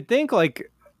 And you would think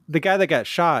like the guy that got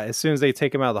shot, as soon as they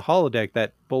take him out of the holodeck,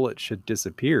 that bullet should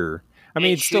disappear. I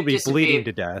mean, it'd still be bleeding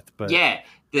to death, but yeah,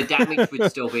 the damage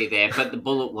would still be there, but the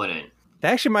bullet wouldn't.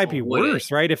 That actually might be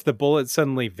worse, right? If the bullet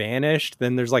suddenly vanished,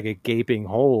 then there's like a gaping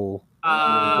hole where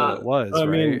the bullet was. I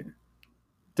mean,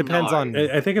 depends on.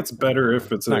 I think it's better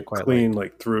if it's a clean,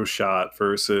 like through shot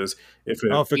versus if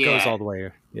it. Oh, if it goes all the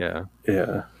way. Yeah.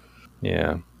 Yeah.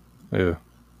 Yeah. Ew.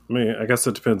 I mean, I guess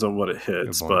it depends on what it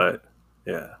hits, but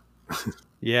yeah.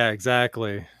 Yeah,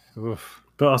 exactly. Oof.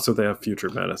 But also, they have future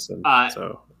medicine,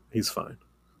 so he's fine.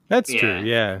 That's true.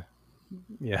 Yeah.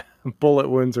 Yeah. Bullet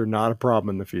wounds are not a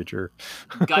problem in the future.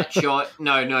 Gut shot.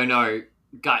 No.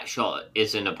 Gut shot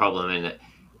isn't a problem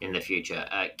in the future.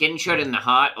 Getting shot in the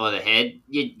heart or the head,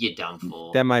 you're done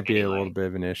for. That might be a little bit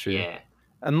of an issue. Yeah.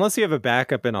 Unless you have a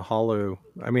backup in a hollow.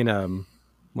 I mean,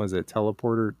 was it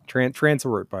teleporter?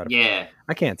 Transport buffer. Yeah.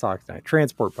 I can't talk tonight.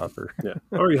 Transport buffer. Yeah.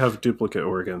 Or you have duplicate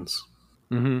organs.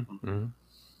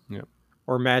 Yep.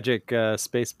 Or magic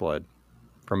space blood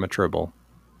from a tribble,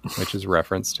 which is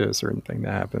reference to a certain thing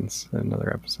that happens in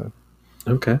another episode.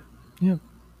 Okay. Yeah.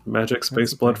 Magic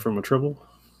space blood from a tribble?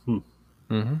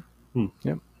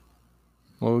 Yep.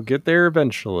 We'll get there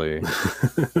eventually. So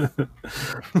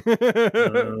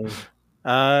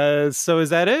is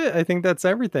that it? I think that's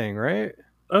everything, right?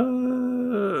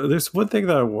 There's one thing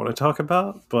that I want to talk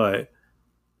about, but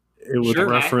it would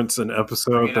reference an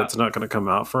episode that's not going to come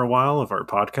out for a while of our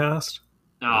podcast.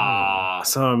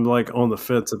 So I'm like on the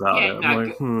fence about it. I'm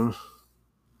like,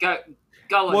 Go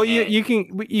well, ahead. you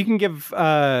can give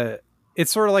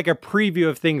it's sort of like a preview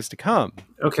of things to come.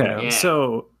 Okay,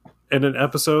 so in an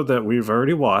episode that we've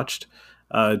already watched,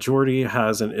 Geordi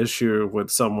has an issue with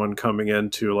someone coming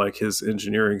into like his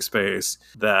engineering space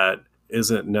that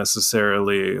isn't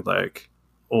necessarily like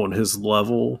on his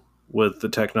level with the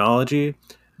technology.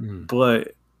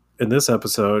 But in this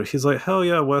episode, he's like, hell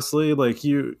yeah, Wesley, like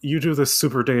you do this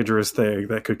super dangerous thing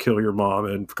that could kill your mom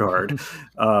and Picard.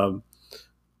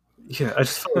 Yeah, I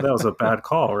just felt like that was a bad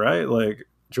call, right? Like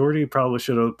Geordi probably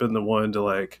should have been the one to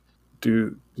like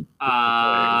do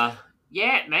yeah,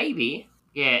 maybe.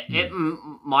 Yeah, it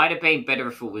might have been better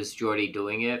if it was Geordi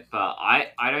doing it, but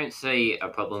I don't see a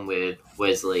problem with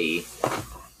Wesley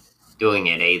doing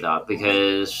it either,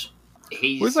 because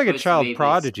he was like a child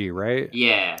prodigy, right?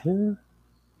 Yeah.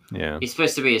 Yeah. He's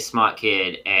supposed to be a smart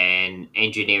kid, and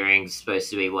engineering's supposed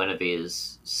to be one of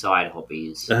his side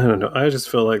hobbies. I don't know. I just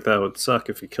feel like that would suck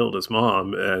if he killed his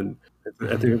mom, and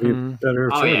I think it'd be better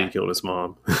if Geordi killed his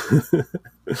mom. Or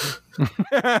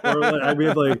like, I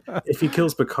mean, like if he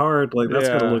kills Picard, like that's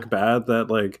gonna look bad. That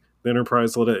like the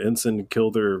Enterprise let an ensign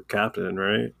kill their captain,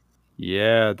 right?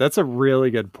 Yeah, that's a really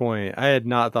good point. I had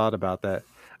not thought about that.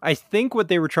 I think what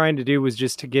they were trying to do was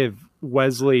just to give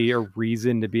Wesley a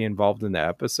reason to be involved in the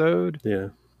episode. Yeah.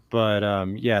 But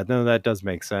yeah, no, that does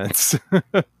make sense.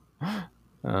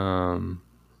 Yeah.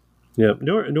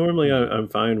 Normally I'm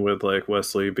fine with like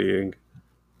Wesley being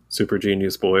super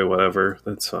genius boy, whatever.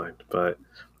 That's fine. But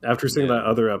after seeing that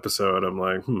other episode, I'm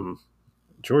like,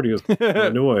 Geordi is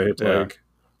annoyed. Like,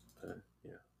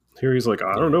 here he's like,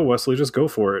 I don't know, Wesley, just go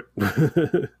for it.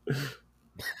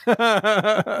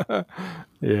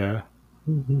 Yeah.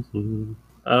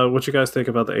 What you guys think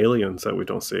about the aliens that we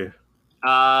don't see?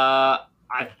 I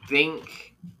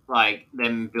think like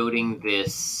them building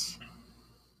this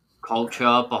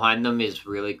culture behind them is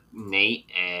really neat,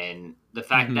 and the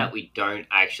fact that we don't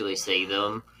actually see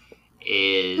them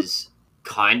is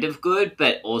kind of good,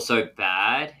 but also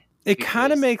bad. It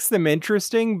kind of makes them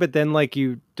interesting, but then like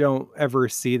you don't ever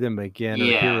see them again or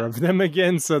hear of them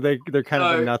again, so they're kind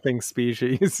of a nothing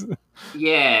species.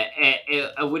 Yeah,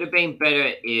 it would have been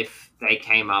better if they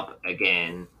came up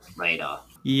again later.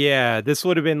 Yeah, this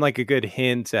would have been like a good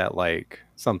hint at like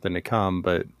something to come,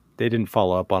 but they didn't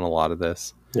follow up on a lot of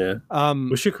this. Yeah,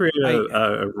 we should create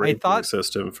a ranking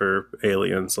system for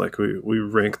aliens. Like we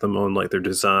rank them on like their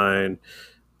design,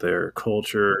 their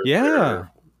culture,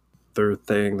 their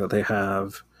thing that they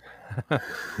have.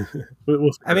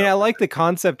 I mean, I like the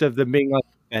concept of them being like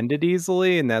offended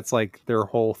easily, and that's like their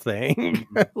whole thing.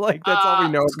 Like that's all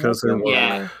we know. Because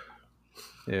they're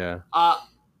yeah.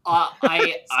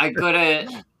 I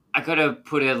gotta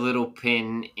put a little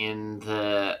pin in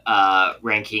the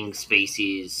ranking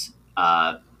species,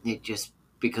 just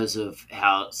because of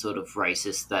how sort of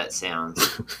racist that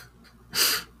sounds.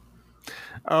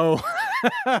 Oh,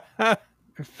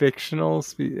 fictional.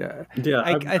 Yeah,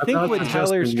 I think what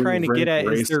Tyler's trying to get at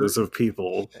is races of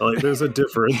people. Like, there's a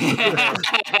difference.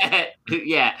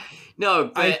 Yeah,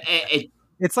 no, but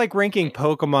it's like ranking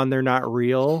Pokemon. They're not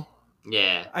real.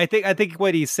 Yeah, I think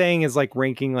what he's saying is like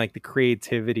ranking like the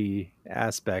creativity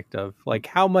aspect of like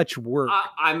how much work.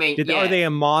 I mean, are they a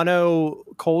mono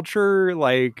culture?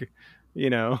 Like, you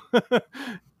know,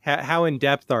 how in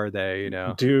depth are they? You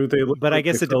know, do they look? But like I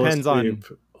guess they it depends on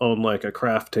like a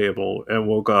craft table and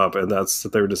woke up and that's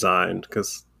their design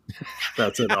because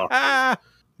that's it.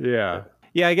 Yeah.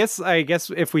 I guess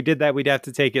if we did that, we'd have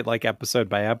to take it like episode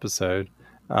by episode,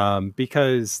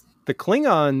 because the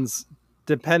Klingons,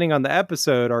 depending on the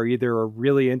episode, are either a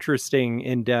really interesting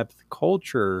in-depth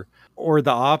culture or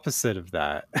the opposite of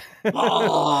that. Yeah,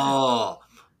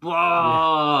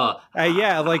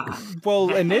 like,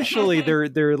 well, initially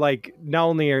they're like not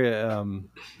only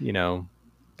you know,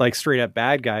 like straight up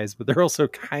bad guys, but they're also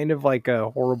kind of like a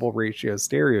horrible ratio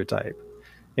stereotype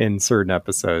in certain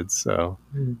episodes. So,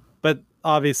 but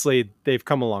obviously they've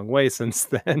come a long way since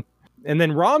then. And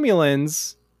then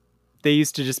Romulans, they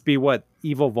used to just be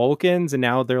evil Vulcans, and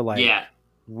now they're like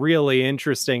really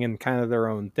interesting and kind of their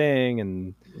own thing.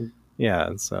 And yeah,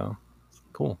 so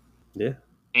cool. Yeah.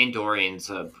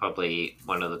 Andorians are probably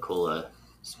one of the cooler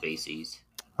species.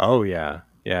 Oh yeah.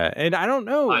 And I don't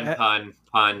know.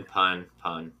 Pun.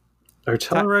 Are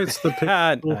Tellarites the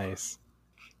people? Nice.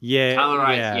 Yeah.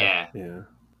 Tellarites,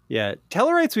 yeah.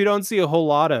 Tellarites we don't see a whole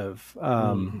lot of.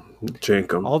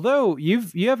 Jankum. Although you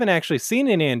haven't actually seen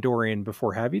an Andorian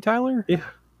before, have you, Tyler?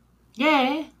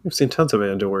 Yeah. We've seen tons of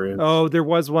Andorians. Oh, there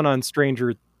was one on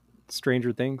Stranger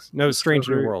Things. No,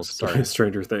 Stranger New World. Sorry,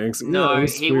 Stranger Things. No, it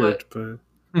was weird, but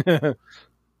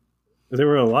there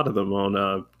were a lot of them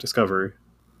on Discovery.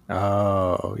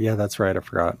 Oh, yeah, that's right. I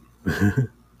forgot.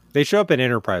 They show up in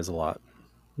Enterprise a lot.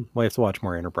 We'll have to watch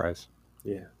more Enterprise.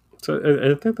 Yeah. So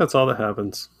I think that's all that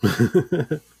happens.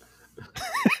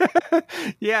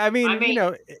 Yeah, I mean, you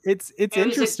know, it's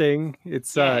interesting.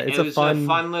 It's a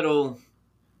fun little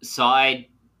side.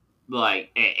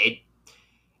 Like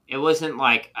it wasn't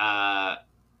like a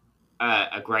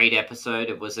great episode.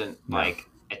 It wasn't like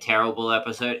a terrible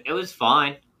episode. It was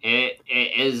fine. It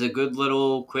is a good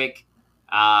little quick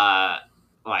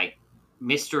like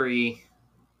mystery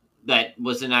that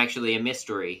wasn't actually a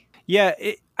mystery. Yeah,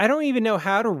 I don't even know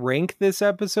how to rank this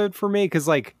episode for me, because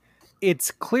like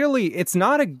it's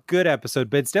not a good episode,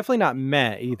 but it's definitely not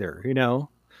meh either, you know.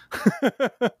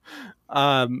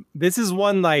 This is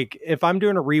one, like, if I'm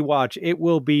doing a rewatch, it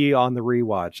will be on the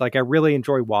rewatch. Like, I really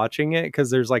enjoy watching it because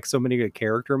there's like so many good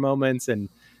character moments, and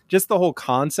just the whole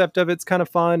concept of it's kind of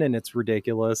fun, and it's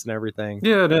ridiculous and everything.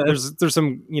 Yeah, there's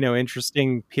some, you know,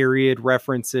 interesting period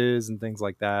references and things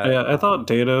like that. Yeah, I thought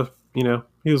Data, you know,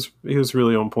 he was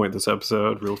really on point this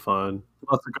episode. Real fun,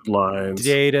 lots of good lines.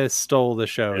 Data stole the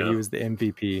show. Yeah. He was the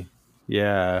MVP.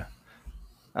 Yeah.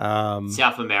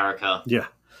 South America. Yeah.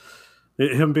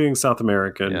 Him being South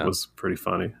American was pretty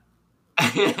funny.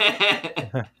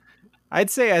 I'd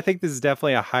say I think this is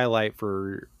definitely a highlight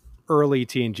for early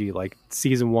TNG, like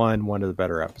season one of the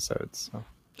better episodes. So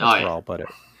that's where I'll put it.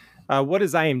 What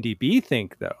does IMDb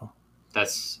think, though?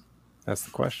 That's the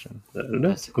question. I don't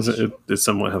know. Did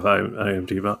someone have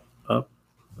IMDb up?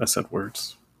 I said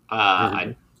words.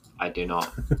 I do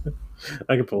not.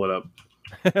 I can pull it up.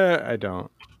 I don't.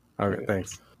 Okay,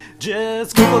 thanks.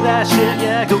 Just Google that shit,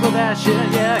 yeah, Google that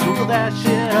shit, yeah, Google that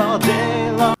shit all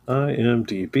day long.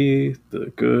 IMDb,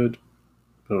 the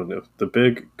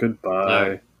big goodbye.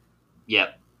 No.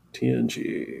 Yep.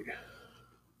 TNG.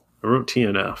 I wrote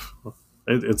TNF.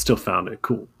 It still found it.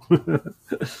 Cool. Yeah,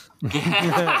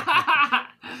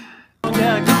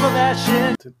 Google that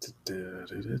shit.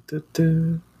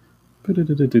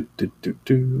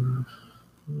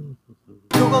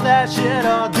 Google that shit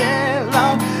all day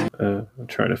long. I'm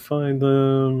trying to find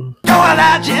them. Google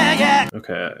that shit, yeah.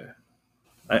 Okay.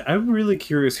 I'm really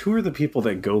curious, who are the people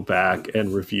that go back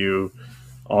and review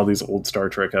all these old Star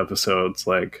Trek episodes?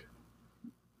 Like,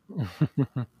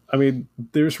 I mean,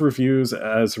 there's reviews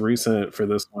as recent for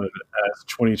this one as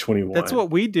 2021. That's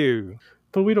what we do.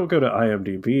 But we don't go to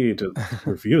IMDb to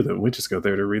review them. We just go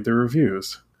there to read the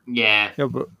reviews. Yeah. No,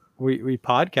 but we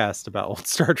podcast about old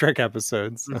Star Trek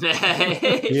episodes. So.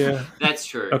 Yeah. That's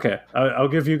true. Okay. I'll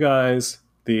give you guys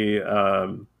the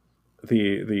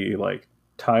the like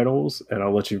titles, and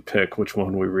I'll let you pick which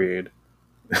one we read.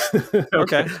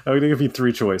 Okay. I'm going to give you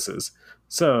 3 choices.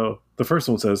 So the first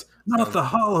one says, "Not the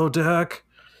holodeck."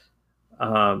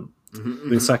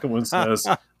 The second one says,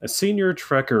 "A senior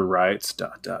trekker writes ...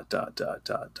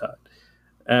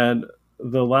 And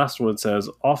the last one says,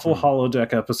 "Awful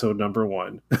holodeck episode number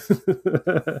 1."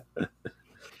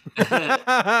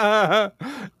 That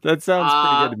sounds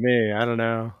pretty good to me. I don't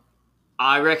know.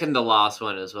 I reckon the last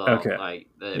one as well. Okay.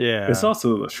 It's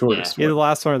also the shortest one. Either the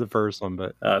last one or the first one,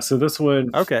 but so this one,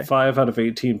 okay. 5 out of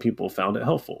 18 people found it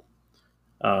helpful.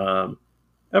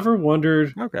 Ever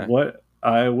wondered what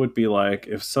I would be like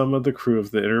if some of the crew of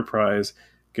the Enterprise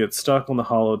get stuck on the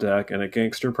holodeck in a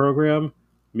gangster program?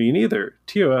 Me neither.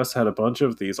 TOS had a bunch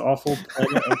of these awful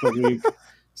Planet of the Week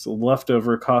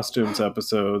leftover costumes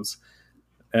episodes,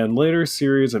 and later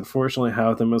series unfortunately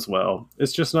have them as well.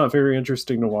 It's just not very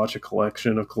interesting to watch a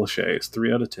collection of cliches.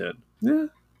 3 out of 10. Yeah.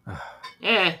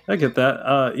 Yeah. I get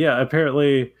that. Yeah,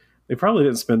 apparently they probably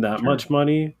didn't spend that much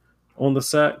money on the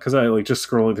set, because I just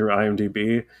scrolling through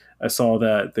IMDb, I saw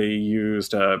that they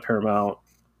used Paramount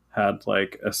had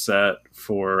like a set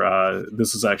for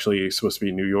this is actually supposed to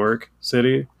be New York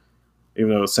City, even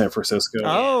though it's San Francisco.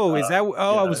 Oh, is that?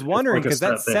 Oh, I was wondering because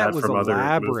that set was from elaborate.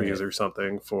 Other movies or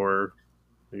something for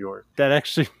New York. That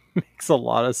actually makes a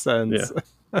lot of sense.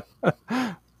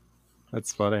 Yeah.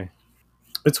 That's funny.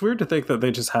 It's weird to think that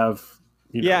they just have.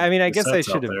 I mean, I guess they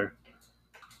should have.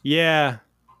 Yeah.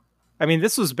 I mean,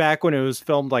 this was back when it was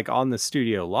filmed like on the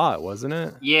studio lot, wasn't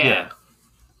it? Yeah.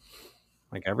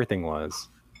 Like everything was.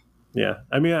 Yeah.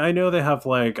 I mean, I know they have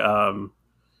like I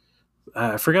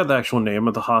forgot the actual name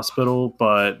of the hospital,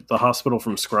 but the hospital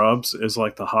from Scrubs is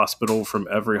like the hospital from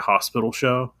every hospital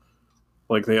show.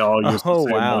 Like they all used the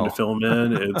same one to film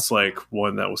in. It's like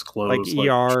one that was closed like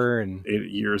ER and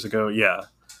 8 years ago. Yeah.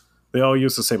 They all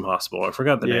use the same hospital. I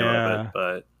forgot the name of it,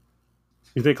 but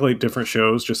you think like different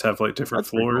shows just have like different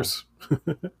floors?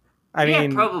 Cool. I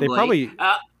mean, probably. They probably.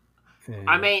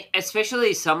 I mean,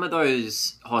 especially some of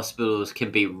those hospitals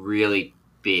can be really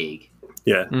big.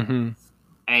 Yeah. Mm-hmm.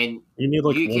 And you need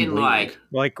like you can like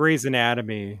Grey's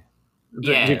Anatomy.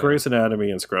 Yeah, Grey's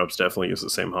Anatomy and Scrubs definitely use the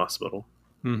same hospital.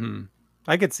 Mm-hmm.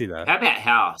 I could see that. How about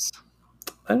House?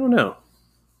 I don't know.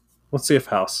 Let's see if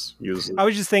House uses it. I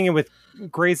was just thinking with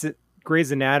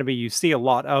Grey's Anatomy, you see a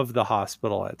lot of the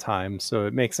hospital at times, so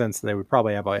it makes sense that they would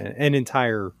probably have an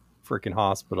entire freaking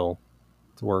hospital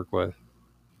to work with.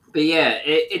 But yeah,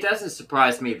 it doesn't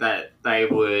surprise me that they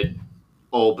would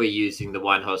all be using the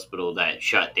one hospital that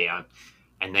shut down,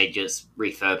 and they just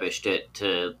refurbished it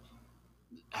to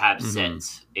have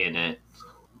sets in it.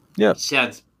 Yeah,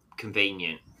 sounds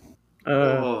convenient. I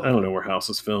don't know where House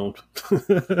is filmed.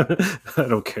 I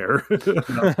don't care.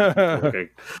 Okay.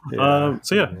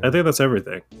 So yeah, I think that's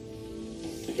everything.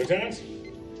 Lieutenant,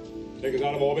 take us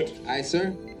out of orbit. Aye, sir.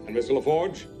 And Mr.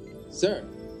 LaForge? Sir.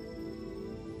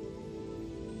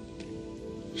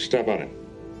 Step on it.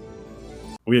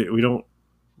 We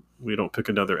don't pick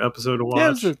another episode to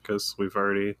watch because we've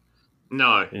already.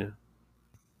 No.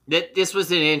 Yeah. This was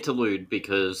an interlude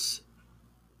because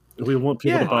we want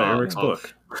people to buy Eric's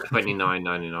book.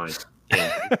 $29.99.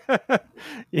 Yeah.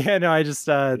 Yeah. No, I just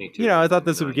I thought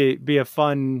this would be a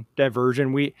fun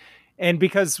diversion.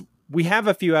 Because we have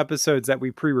a few episodes that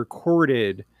we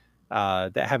pre-recorded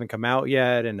that haven't come out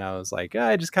yet, and I was like,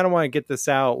 I just kind of want to get this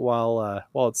out while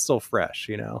it's still fresh,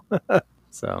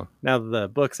 So now that the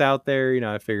book's out there,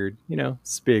 I figured, this would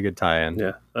be a good tie-in.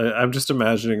 Yeah, I'm just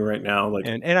imagining right now,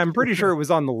 and I'm pretty sure it was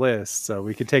on the list, so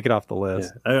we could take it off the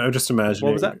list. Yeah, I'm just imagining.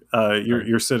 What was that?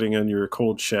 You're sitting in your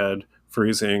cold shed,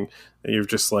 freezing, and you're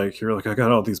like, I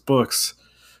got all these books.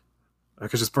 I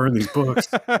could just burn these books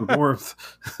for warmth.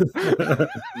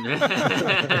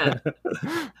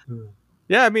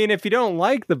 Yeah, I mean, if you don't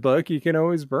like the book, you can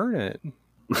always burn it.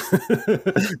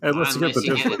 Unless you get the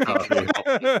digital copy.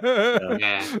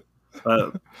 Yeah.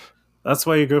 That's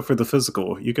why you go for the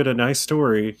physical. You get a nice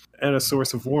story and a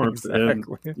source of warmth, and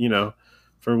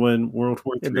for when World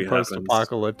War III in the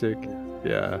post-apocalyptic.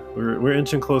 Yeah, we're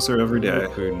inching closer every day.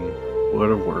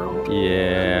 What a world!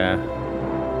 Yeah.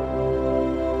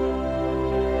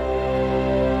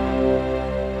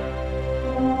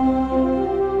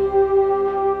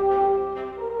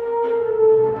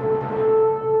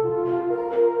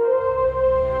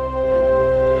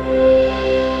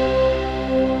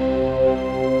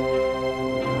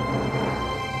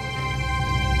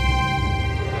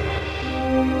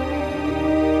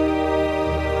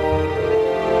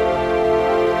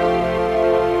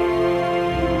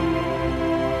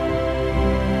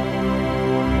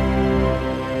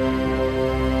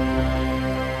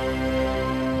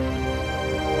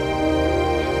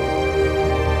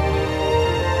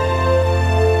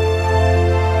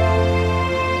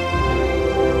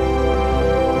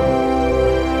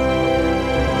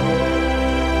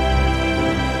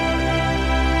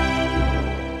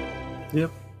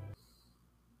 Yep.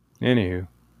 Anywho.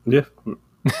 Yeah.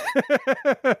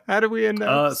 How do we end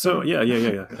up? So yeah.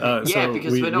 So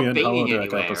because we we're not end beating holodeck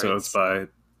anywhere. episodes by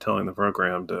telling the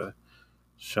program to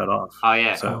shut off. Oh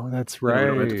yeah. So that's right. we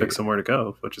don't have to pick somewhere to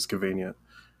go, which is convenient.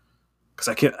 Because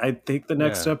I think the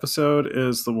next episode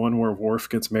is the one where Worf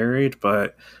gets married,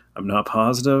 but I'm not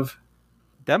positive.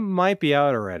 That might be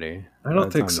out already. I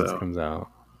don't think This so. comes out.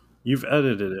 You've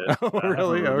edited it. Oh,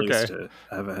 really? Okay. It.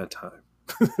 I haven't had time.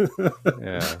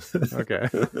 Yeah. Okay.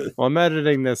 Well, I'm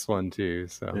editing this one too,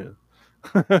 so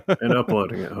and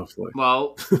uploading it hopefully.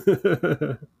 Well,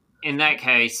 in that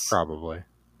case, probably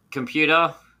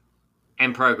computer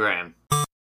and program.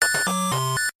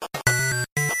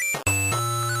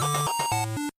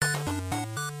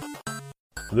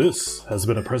 This has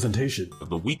been a presentation of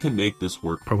the We Can Make This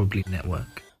Work Probably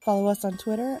Network. Follow us on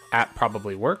Twitter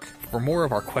 @ProbablyWork for more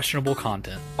of our questionable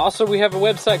content. Also, we have a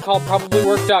website called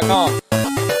probablywork.com.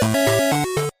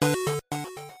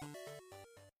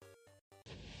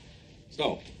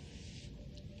 So,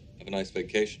 have a nice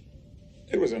vacation.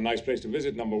 It was a nice place to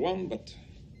visit, number one, but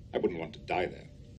I wouldn't want to die there.